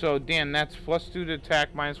 Oh, so Dan, that's +2 to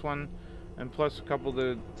attack, -1, and plus a couple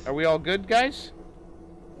to. Are we all good, guys?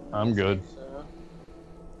 I'm good.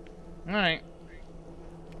 All right.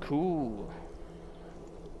 Cool.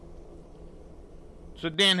 So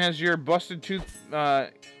Dan, has your busted tooth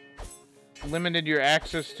limited your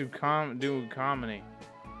access to do comedy?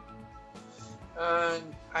 I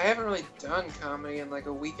haven't really done comedy in like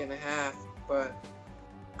a week and a half, but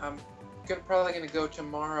I'm probably gonna go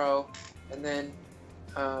tomorrow, and then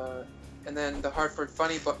the Hartford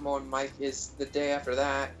Funny Bone mic is the day after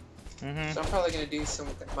that. Mm-hmm. So I'm probably gonna do some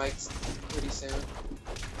mics pretty soon.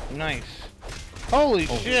 Nice. Holy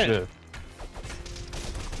shit.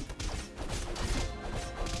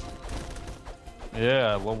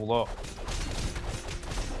 Yeah, I leveled up.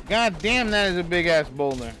 God damn, that is a big ass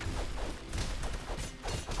boulder.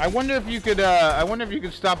 I wonder if you could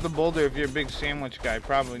stop the boulder if you're a big sandwich guy.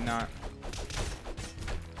 Probably not.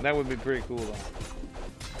 That would be pretty cool though.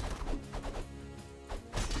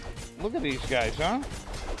 Look at these guys, huh?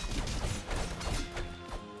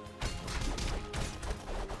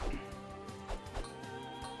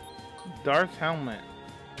 Darth helmet.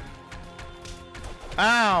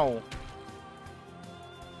 Ow!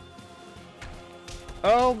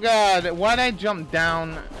 Oh god, why'd I jump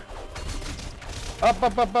down? Up.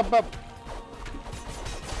 Up.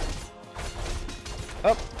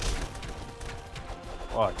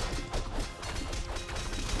 What?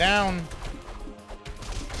 Down.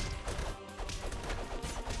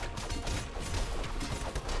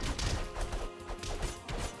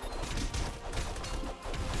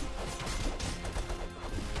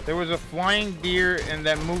 There was a flying deer and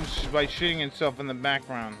that moves by shitting itself in the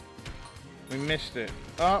background. We missed it.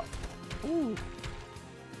 Oh. Ooh.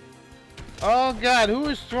 Oh god, who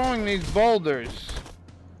is throwing these boulders?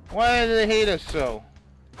 Why do they hate us so?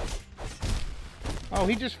 Oh,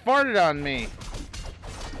 he just farted on me.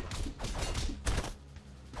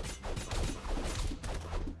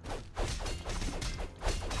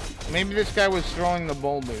 Maybe this guy was throwing the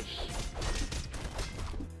boulders.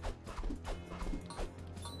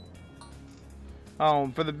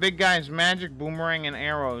 Oh, for the big guys, magic, boomerang, and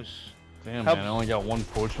arrows. Damn, man, I only got 1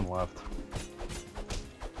 potion left.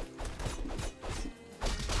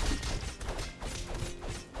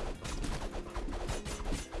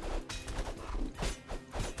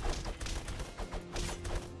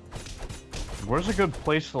 Where's a good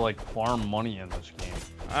place to, like, farm money in this game?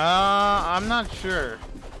 I'm not sure.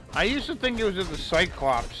 I used to think it was at the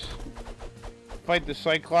Cyclops. Fight the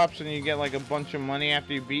Cyclops and you get, like, a bunch of money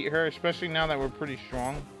after you beat her, especially now that we're pretty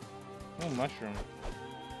strong. Oh, mushroom.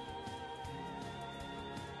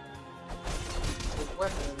 There's a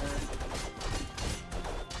weapon in there.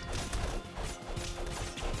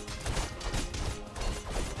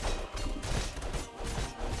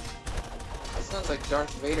 It sounds like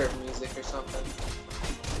Darth Vader music or something.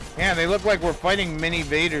 Yeah, they look like we're fighting mini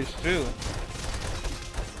Vaders, too.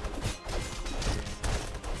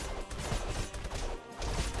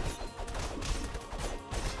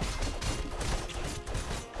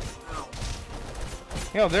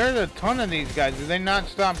 Yo, there's a ton of these guys. Do they not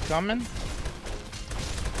stop coming?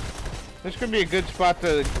 This could be a good spot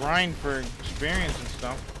to grind for experience and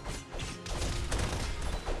stuff.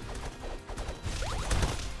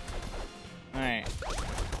 Alright.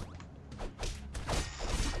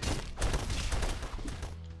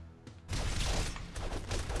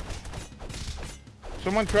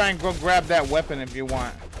 Someone try and go grab that weapon if you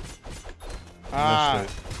want. Ah.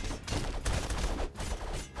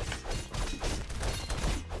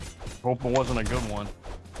 Hope it wasn't a good one.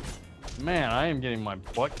 Man, I am getting my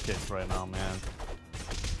butt kicked right now, man.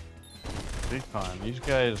 Big time. These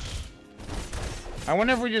guys... I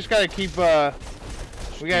wonder if we just gotta keep,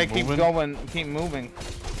 we gotta keep going, keep moving.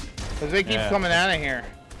 Because they keep coming out of here.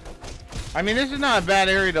 I mean, this is not a bad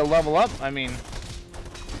area to level up. I mean,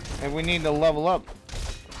 if we need to level up.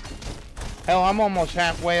 Hell, I'm almost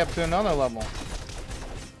halfway up to another level.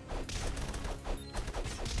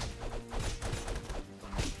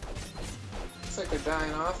 Looks like they're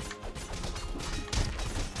dying off.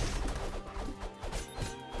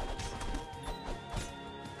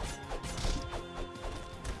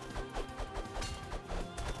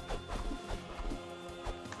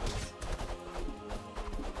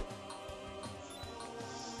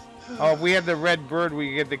 Oh, if we had the red bird, we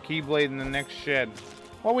could get the Keyblade in the next shed.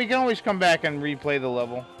 Well, we can always come back and replay the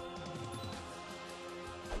level.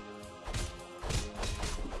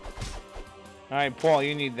 Alright, Paul,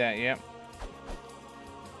 you need that, yep.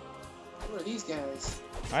 Who are these guys?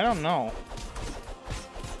 I don't know.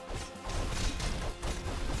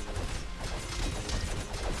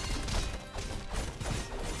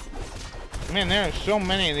 Man, there are so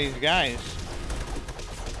many of these guys.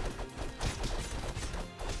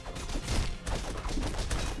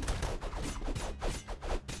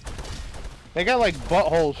 They got like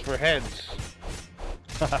buttholes for heads.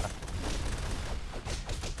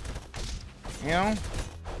 You know?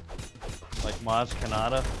 Like Maz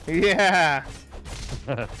Kanata? Yeah.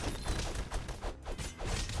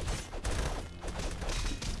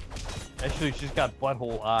 Actually, she's got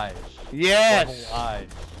butthole eyes. Yes. Butthole eyes.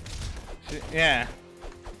 Yeah.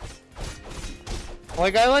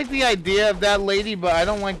 Like, I like the idea of that lady, but I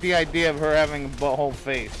don't like the idea of her having a butthole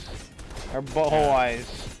face. Or butthole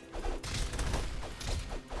eyes.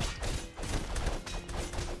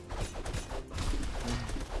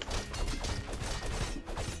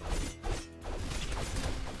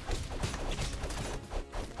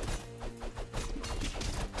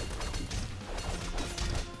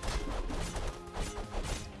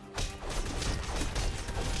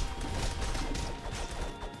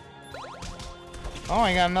 Oh,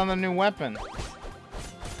 I got another new weapon.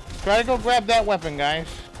 Try to go grab that weapon, guys.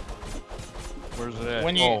 Where's it at?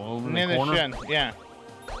 When you over near the corner? shed, yeah.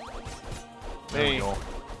 There you go. All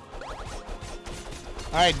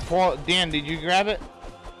right, Paul, Dan, did you grab it?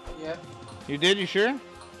 Yeah. You did? You sure?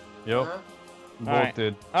 Yep. Huh? Both Alright.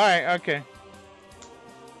 did. All right, okay.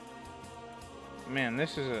 Man,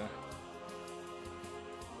 this is a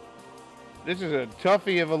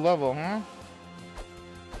toughie of a level, huh?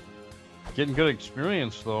 Getting good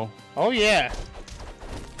experience though. Oh yeah.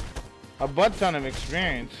 A butt ton of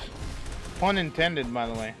experience. Pun intended, by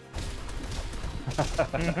the way.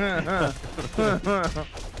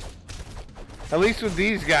 At least with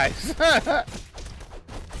these guys.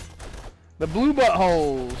 The Blue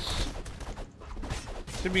Buttholes.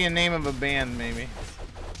 Should be a name of a band, maybe.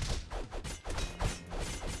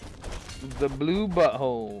 The Blue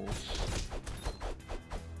Buttholes.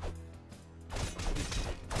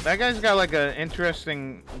 That guy's got like an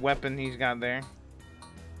interesting weapon he's got there.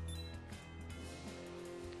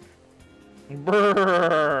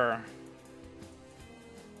 Brrr.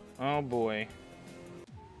 Oh boy.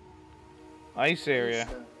 Ice area.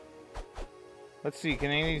 Let's see, can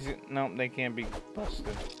any of these... Nope, they can't be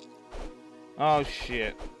busted. Oh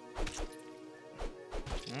shit.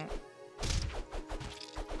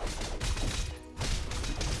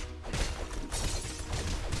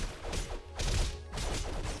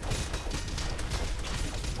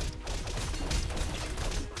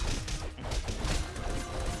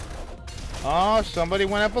 Oh, somebody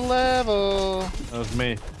went up a level. That was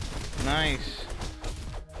me. Nice.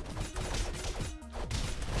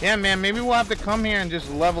 Yeah, man, maybe we'll have to come here and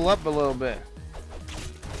just level up a little bit.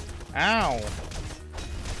 Ow.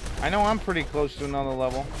 I know I'm pretty close to another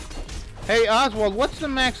level. Hey, Oswald, what's the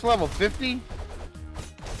max level? 50?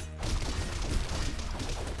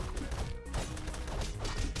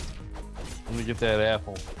 Let me get that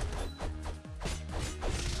apple.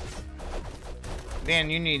 Dan,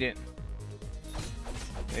 you need it.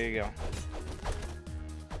 There you go.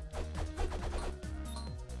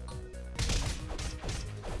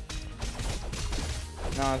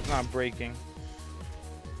 No, it's not breaking.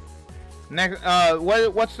 Next,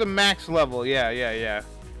 what's the max level? Yeah.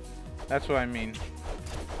 That's what I mean.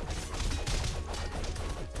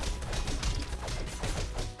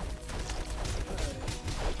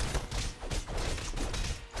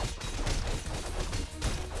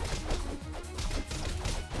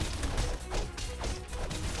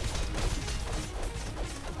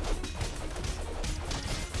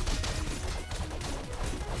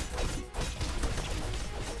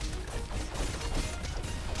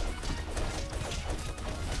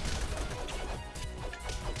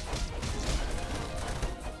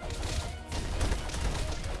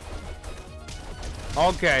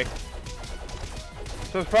 Okay.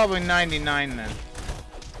 So it's probably 99 then.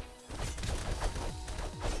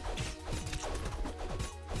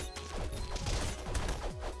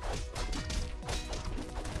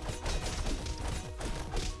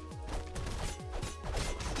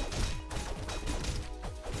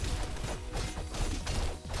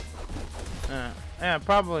 Yeah,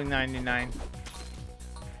 probably 99.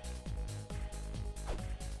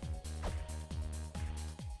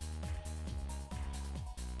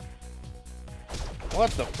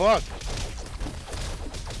 What the fuck?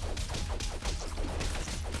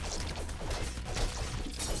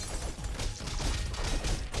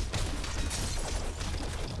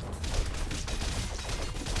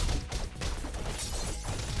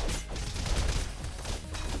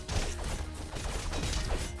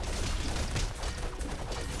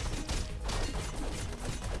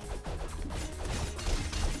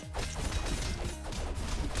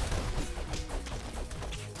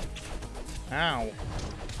 Ow.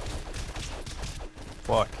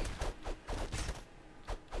 Fuck.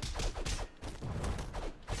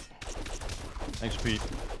 Thanks, Pete.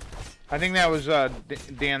 I think that was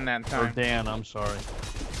Dan that Or time. Dan, I'm sorry.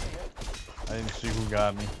 I didn't see who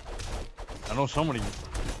got me. I know somebody did.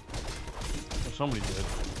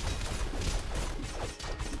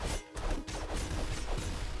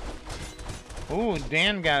 Ooh,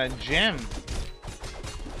 Dan got a gem.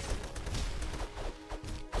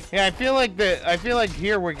 Yeah, I feel like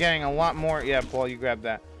here we're getting a lot more. Yeah, Paul, you grab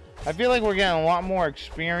that. I feel like we're getting a lot more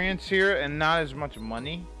experience here and not as much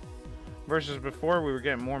money. Versus before, we were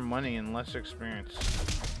getting more money and less experience.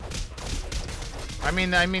 I mean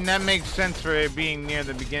that makes sense for it being near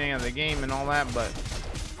the beginning of the game and all that, but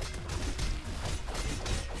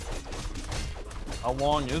How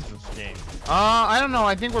long is this game? I don't know.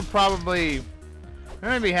 I think we're probably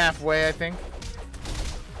maybe halfway. I think.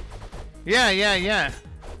 Yeah.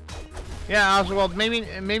 Yeah, Oswald. Maybe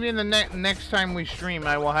in the next time we stream,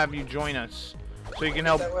 I will have you join us, so you can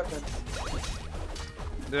help. That weapon.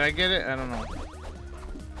 Did I get it? I don't know.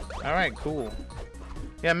 All right, cool.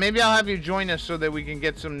 Yeah, maybe I'll have you join us so that we can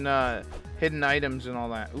get some hidden items and all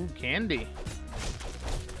that. Ooh, candy.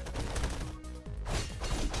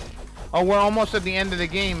 Oh, we're almost at the end of the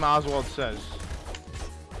game, Oswald says.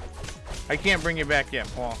 I can't bring you back yet,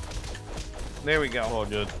 Paul. There we go. Oh,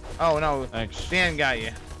 good. Oh, no. Thanks. Dan got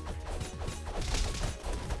you.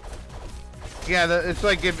 Yeah, it's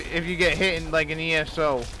like if you get hit in like an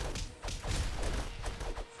ESO.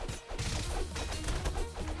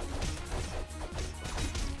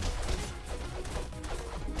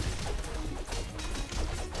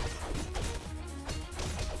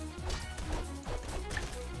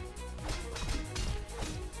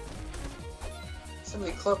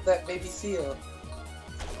 Somebody club that baby seal.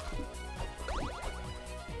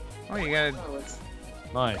 Oh, you gotta... Oh, what's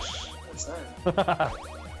Nice. that?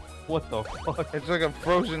 What the fuck? It's like a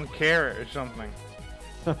frozen carrot or something.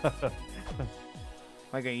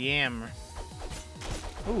 Like a yam.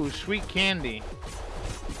 Ooh, sweet candy.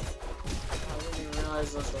 I didn't even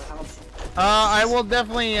realize those were helpful.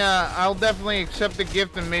 I'll definitely accept the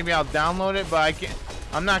gift and maybe I'll download it, but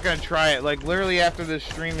I'm not gonna try it. Like, literally after this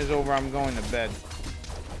stream is over, I'm going to bed.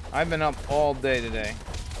 I've been up all day today.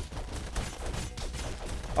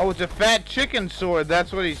 Oh, it's a fat chicken sword.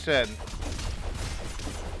 That's what he said.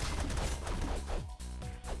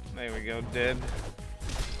 There we go, dead.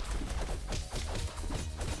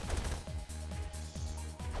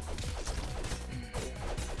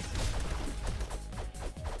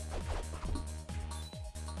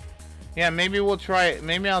 Yeah, maybe we'll try it.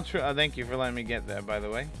 Maybe I'll try. Thank you for letting me get that, by the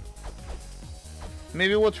way.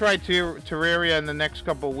 Maybe we'll try Terraria in the next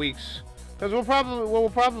couple weeks. Because what we'll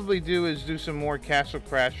probably do is do some more Castle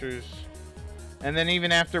Crashers. And then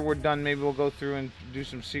even after we're done, maybe we'll go through and do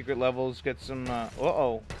some secret levels, get some,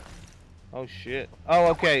 uh-oh. Oh, shit. Oh,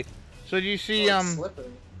 okay. So do you see, Slippery.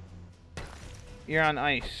 You're on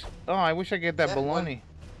ice. Oh, I wish I could get that bologna.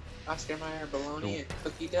 Oscar Mayer bologna and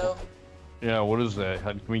cookie dough. Yeah, what is that?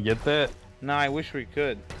 Can we get that? Nah, I wish we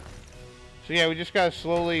could. So yeah, we just gotta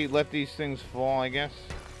slowly let these things fall, I guess.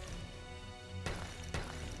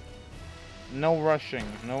 No rushing,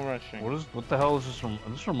 no rushing. What the hell is this from?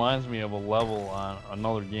 This reminds me of a level on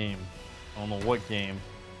another game. I don't know what game.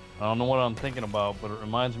 I don't know what I'm thinking about, but it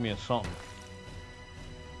reminds me of something.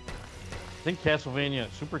 I think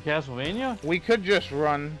Castlevania, Super Castlevania? We could just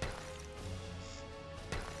run.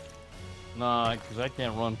 Nah, because I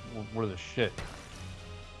can't run worth a shit.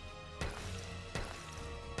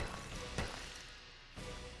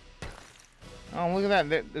 Oh, look at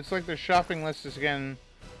that. It's like their shopping list is again.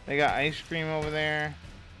 They got ice cream over there.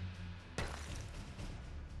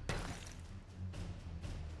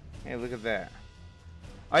 Hey, look at that.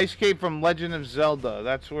 Ice Cape from Legend of Zelda.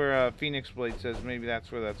 That's where Phoenix Blade says maybe that's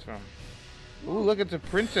where that's from. Ooh, look at the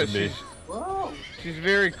princess. She's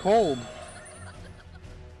very cold.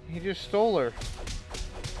 He just stole her.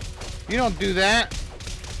 You don't do that.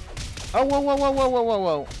 Oh, whoa, whoa, whoa, whoa, whoa, whoa,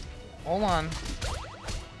 whoa. Hold on.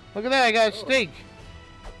 Look at that. I got a steak.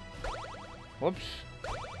 Whoops.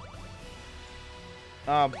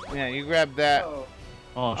 Yeah, you grab that.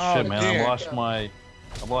 Oh shit, man! Dear. I lost my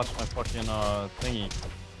fucking thingy.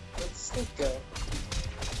 Where'd the steak go?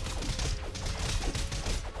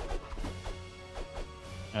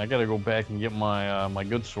 I gotta go back and get my my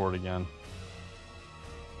good sword again.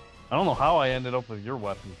 I don't know how I ended up with your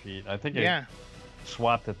weapon, Pete. I think I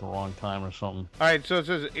swapped it the wrong time or something. All right, so it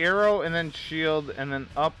says arrow and then shield and then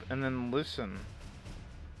up and then listen.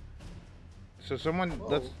 So someone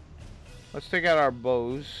let's take out our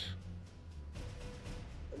bows.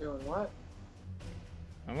 We're doing what?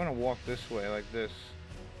 I'm gonna walk this way like this.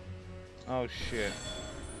 Oh shit.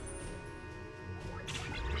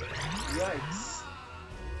 Yikes.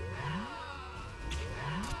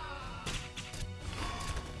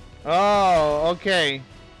 Oh, okay.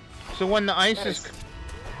 So when the ice is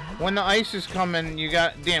coming, you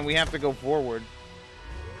got we have to go forward.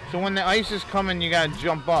 So when the ice is coming, you gotta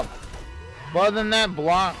jump up. But other than that,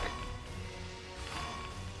 block.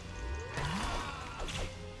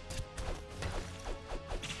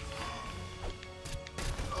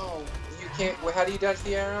 Oh, you can't. How do you dodge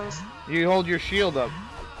the arrows? You hold your shield up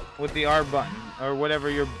with the R button or whatever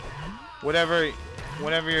your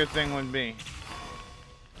thing would be.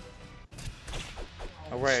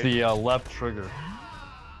 All right. It's the left trigger.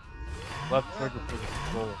 Left trigger for the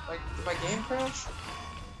controller. Like, did my game crash?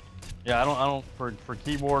 Yeah, I don't for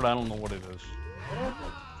keyboard. I don't know what it is. What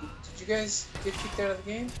happened? Did you guys get kicked out of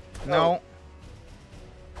the game? No. Oh.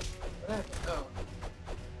 What happened? Oh.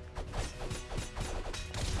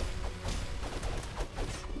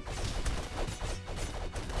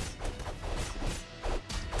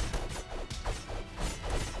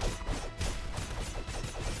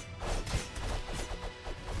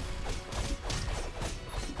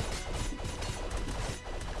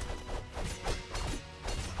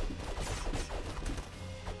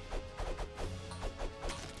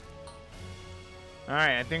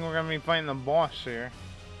 Alright, I think we're gonna be fighting the boss here.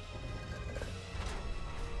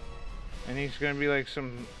 And he's gonna be like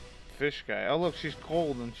some fish guy. Oh look, she's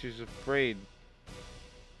cold and she's afraid.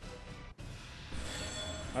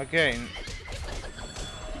 Okay.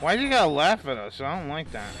 Why do you gotta laugh at us? I don't like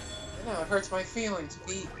that. I know, it hurts my feelings,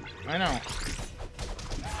 Pete. I know.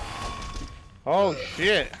 Oh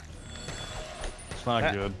shit. It's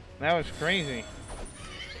not good. That was crazy.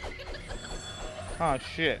 Oh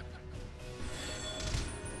shit.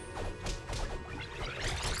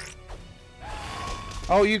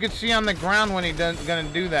 Oh, you can see on the ground when he's gonna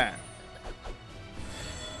do that.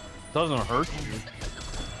 Doesn't hurt you.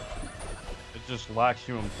 It just locks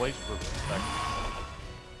you in place for a second.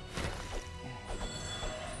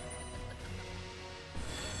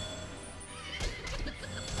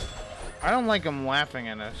 I don't like him laughing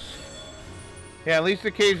at us. Yeah, at least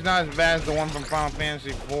the cave's not as bad as the one from Final Fantasy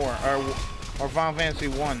IV or Final Fantasy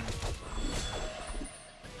 1.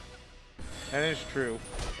 That is true.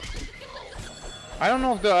 I don't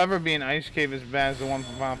know if there'll ever be an ice cave as bad as the one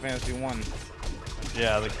from Final Fantasy 1.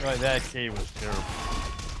 Yeah, that cave was terrible.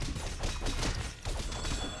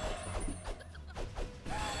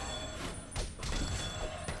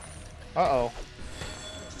 Uh-oh.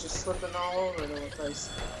 It's just slipping all over the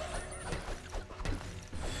place.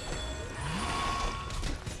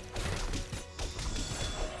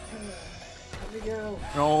 Here we go.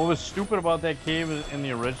 You know, what was stupid about that cave in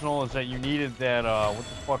the original is that you needed that, what the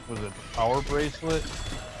fuck was it, the power bracelet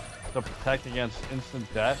to protect against instant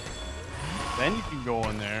death. Then you can go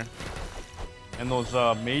in there, and those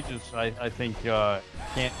mages, I think, can't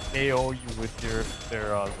KO you with their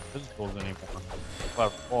physicals anymore. If I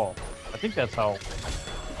recall. I think that's how. Is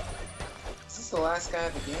this the last guy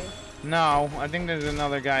of the game? No, I think there's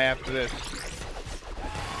another guy after this.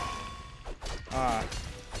 Alright,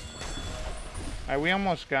 we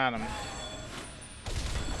almost got him.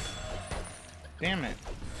 Damn it.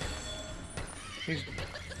 He's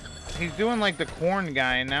doing like the corn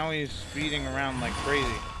guy, and now he's speeding around like crazy.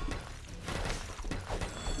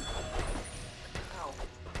 Ow.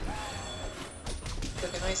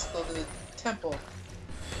 Took an icicle to the temple.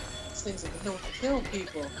 These things have been known to kill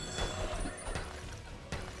people.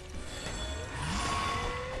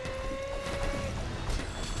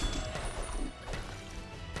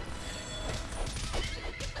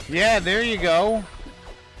 Yeah, there you go.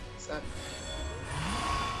 What's that?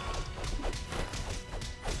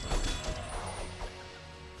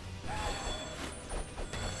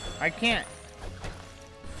 I can't.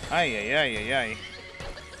 Ay, ay, ay, ay, ay.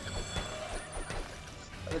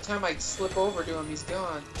 By the time I slip over to him, he's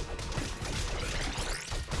gone.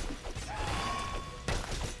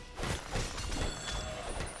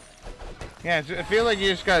 Yeah, I feel like you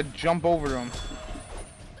just gotta jump over to him.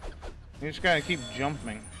 You just gotta keep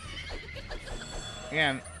jumping.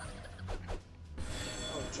 Again.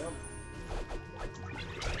 Oh, jump.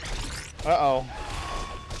 Uh-oh.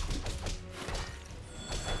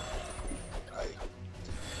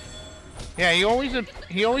 Yeah, he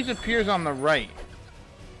always appears on the right.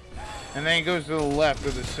 And then he goes to the left or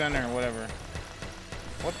the center or whatever.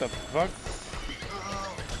 What the fuck?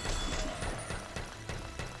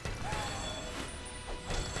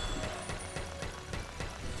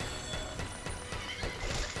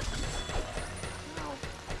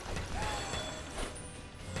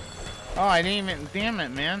 Oh, I didn't even... Damn it,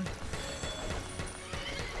 man.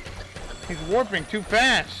 He's warping too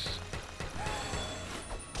fast.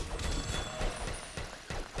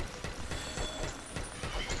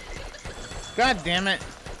 God damn it.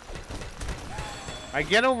 I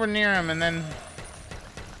get over near him and then...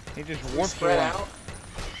 he just warps spread away. out?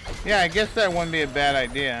 Yeah, I guess that wouldn't be a bad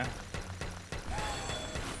idea.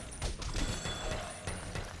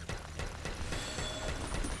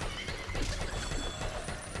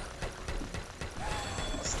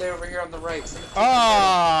 Stay over here on the right. So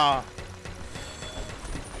Ah!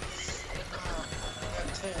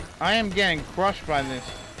 got 10. I am getting crushed by this.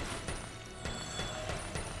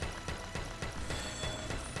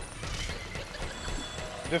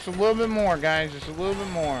 Just a little bit more, guys. Just a little bit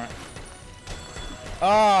more.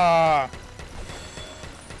 Ah!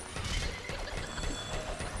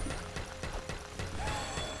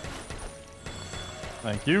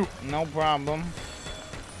 Thank you. No problem.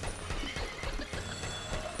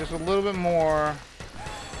 Just a little bit more.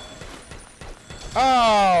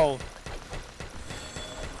 Oh!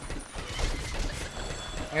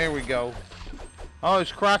 There we go. Oh,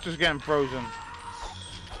 his crotch is getting frozen.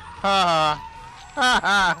 Ha ha. Ha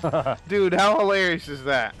ha. Dude, how hilarious is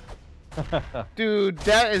that? Dude,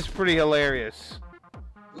 that is pretty hilarious.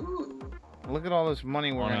 Ooh. Look at all this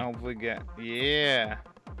money we're gonna hopefully get. Yeah.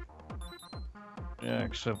 Yeah,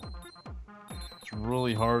 except it's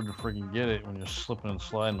really hard to freaking get it when you're slipping and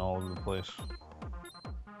sliding all over the place.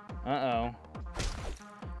 Uh-oh.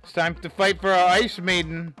 It's time to fight for our Ice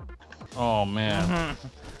Maiden. Oh, man.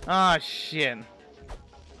 Ah, shit.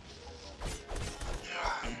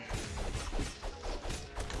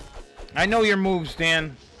 I know your moves,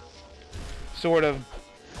 Dan. Sort of.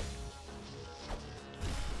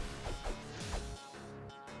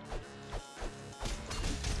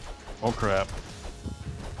 Oh, crap.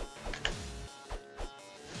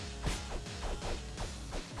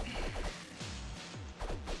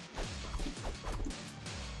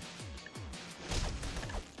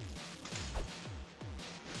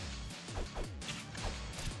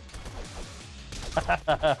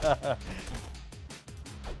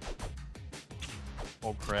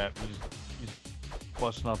 Oh crap, he's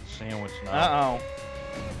busting out the sandwich now. Uh-oh.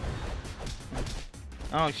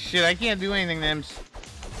 Oh shit, I can't do anything to him.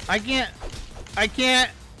 I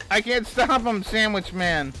can't stop him, Sandwich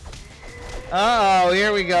Man. Uh-oh,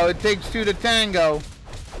 here we go. It takes two to tango.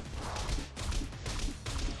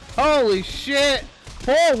 Holy shit!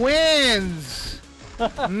 Paul wins!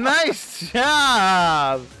 Nice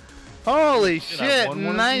job! Holy shit,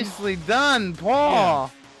 nicely done,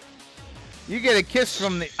 Paul! Yeah. You get a kiss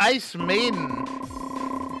from the Ice Maiden.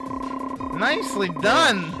 Nicely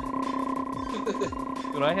done!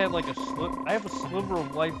 Dude, I had like I have a sliver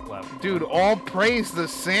of life left. Dude, all praise the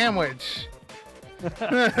sandwich.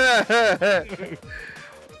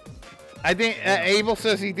 I think Abel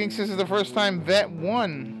says he thinks this is the first time Vet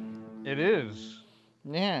won. It is.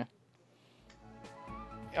 Yeah.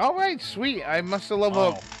 All right, sweet. I must have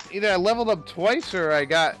leveled up. Either I leveled up twice or I'm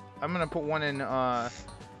gonna put one in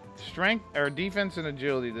strength or defense and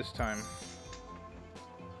agility this time.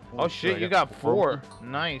 Oh shit, you got 4.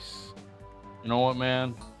 Nice. You know what,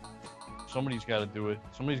 man? Somebody's got to do it.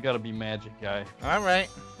 Somebody's got to be magic guy. All right.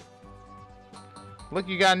 Look,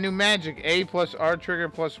 you got a new magic. A plus R trigger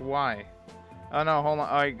plus Y. Oh no, hold on.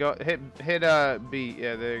 All right, go hit B.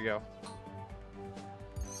 Yeah, there you go.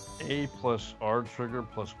 A plus R trigger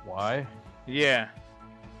plus Y. Yeah.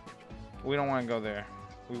 We don't want to go there.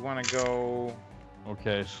 We want to go.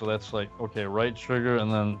 Okay, so that's like right trigger,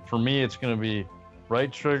 and then for me it's gonna be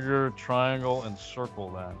right trigger, triangle, and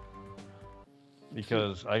circle then.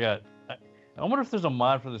 Because I wonder if there's a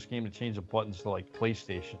mod for this game to change the buttons to like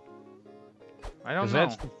PlayStation. I don't know.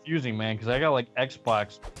 That's confusing, man. Because I got like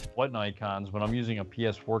Xbox button icons, but I'm using a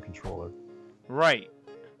PS4 controller. Right.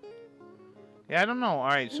 Yeah, I don't know. All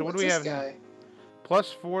right, so what do we have? Guy?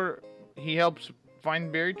 +4. He helps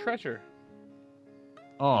find buried treasure.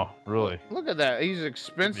 Oh, really? Look at that. He's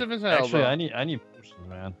expensive as hell. Actually, though. I need potions,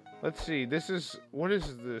 man. Let's see. This is what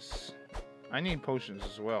is this? I need potions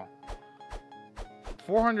as well.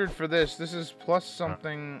 400 for this. This is plus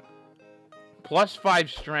something. +5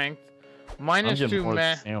 strength,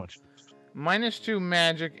 -2 -2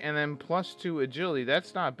 magic, and then +2 agility.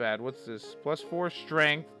 That's not bad. What's this? +4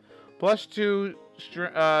 strength, +2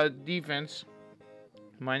 defense,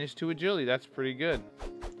 -2 agility. That's pretty good.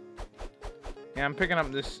 Yeah, I'm picking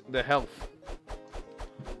up the health.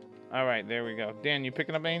 All right, there we go. Dan, you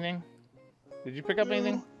picking up anything? Did you pick up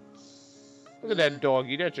anything? Look at that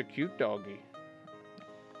doggy. That's a cute doggy.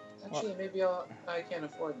 Actually, maybe I can't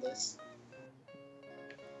afford this.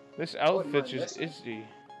 This outfit is itchy.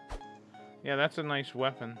 Yeah, that's a nice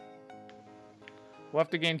weapon. We'll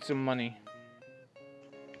have to gain some money.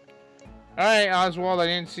 Alright, Oswald, I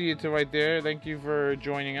didn't see you till right there. Thank you for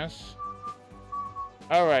joining us.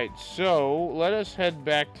 Alright, so let us head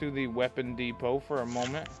back to the weapon depot for a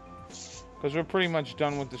moment. Because we're pretty much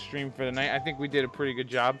done with the stream for the night. I think we did a pretty good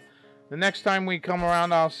job. The next time we come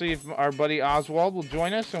around, I'll see if our buddy Oswald will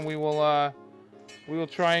join us, and we will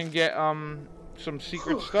try and get some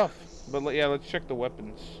secret stuff. But yeah, let's check the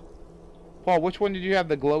weapons. Paul, which one did you have?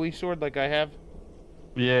 The glowy sword, like I have?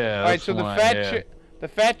 Yeah. All right. So the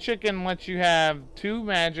fat chicken lets you have 2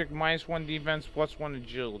 magic, -1 defense, +1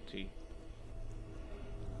 agility.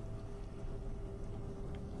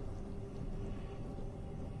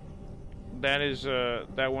 That is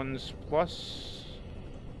that one's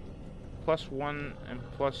 +1 and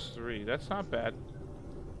 +3. That's not bad.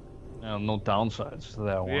 No downsides to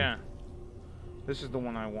that one. Yeah. This is the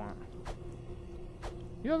one I want.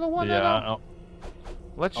 You're the one. Yeah.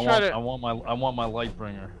 Let's try to. I want my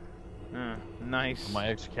Lightbringer. Nice. My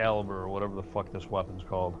Excalibur, or whatever the fuck this weapon's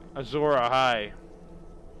called. Azora High.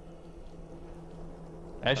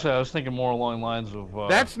 Actually, I was thinking more along the lines of.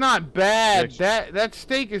 That's not bad. That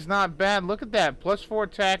stake is not bad. Look at that. +4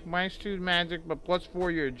 attack, -2 magic, but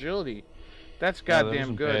 +4 your agility. That's goddamn that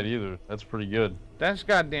isn't good. Bad either. That's pretty good. That's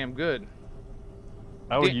goddamn good.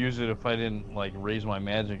 I would use it if I didn't like raise my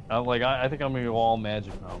magic. I think I'm gonna go all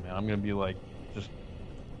magic now, man. I'm gonna be like just.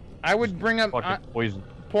 I would bring up poison.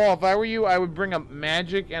 Paul, if I were you, I would bring up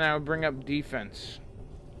magic and I would bring up defense.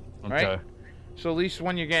 Okay. Right? So at least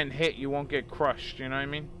when you're getting hit, you won't get crushed. You know what I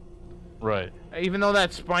mean? Right. Even though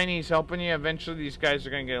that Spiney's helping you, eventually these guys are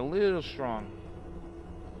gonna get a little strong.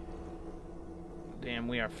 Damn,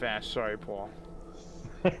 we are fast. Sorry, Paul.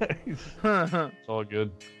 It's all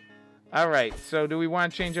good. Alright, so do we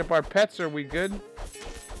want to change up our pets, or are we good?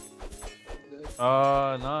 No,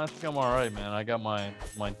 I think I'm alright, man. I got my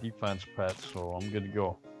defense pet, so I'm good to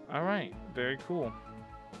go. Alright, very cool.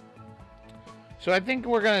 So I think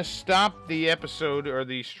we're going to stop the episode, or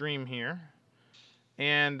the stream here.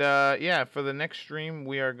 And, yeah, for the next stream,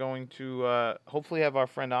 we are going to, hopefully have our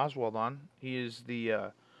friend Oswald on. He is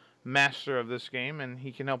the, master of this game, and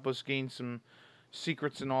he can help us gain some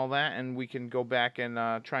secrets and all that, and we can go back and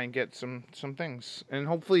try and get some things, and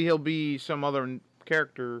hopefully he'll be some other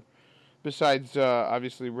character besides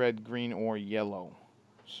obviously red, green, or yellow.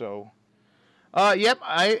 So yep,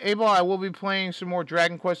 I will be playing some more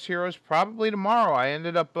Dragon Quest Heroes probably tomorrow. I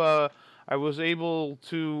ended up I was able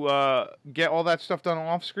to get all that stuff done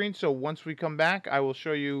off screen, so once we come back I will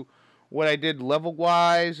show you what I did level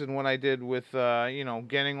wise and what I did with you know,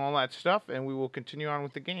 getting all that stuff, and we will continue on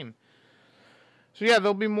with the game. So yeah,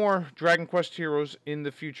 there'll be more Dragon Quest Heroes in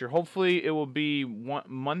the future. Hopefully it will be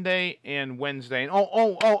Monday and Wednesday. And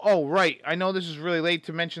oh, right. I know this is really late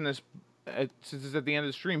to mention this since it's at the end of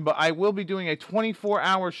the stream, but I will be doing a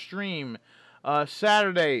 24-hour stream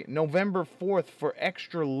Saturday, November 4th for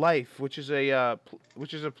Extra Life, which is a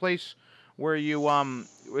place where you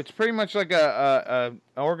it's pretty much like a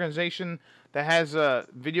organization that has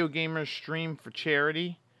video gamers stream for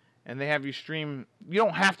charity. And they have you stream. You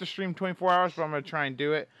don't have to stream 24 hours, but I'm gonna try and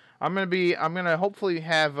do it. I'm gonna hopefully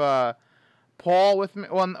have Paul with me.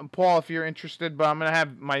 Well, Paul, if you're interested, but I'm gonna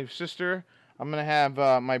have my sister. I'm gonna have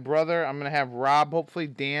my brother. I'm gonna have Rob. Hopefully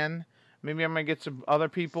Dan. Maybe I'm gonna get some other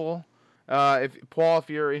people. If Paul,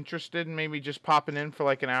 if you're interested, maybe just popping in for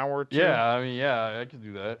like an hour or two. Yeah, I mean, yeah, I could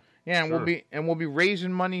do that. Yeah, and sure. we'll be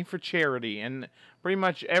raising money for charity, and pretty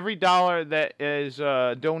much every dollar that is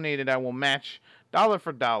donated, I will match. Dollar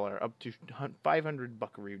for dollar, up to 500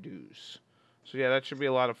 buckaroo dues. So yeah, that should be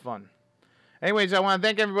a lot of fun. Anyways, I want to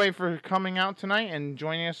thank everybody for coming out tonight and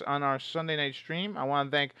joining us on our Sunday night stream. I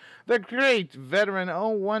want to thank the great veteran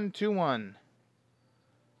 0121.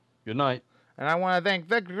 Good night. And I want to thank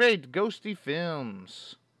the great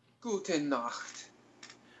Ghostyfilms. Gute Nacht.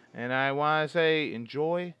 And I want to say,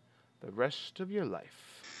 enjoy the rest of your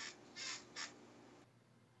life.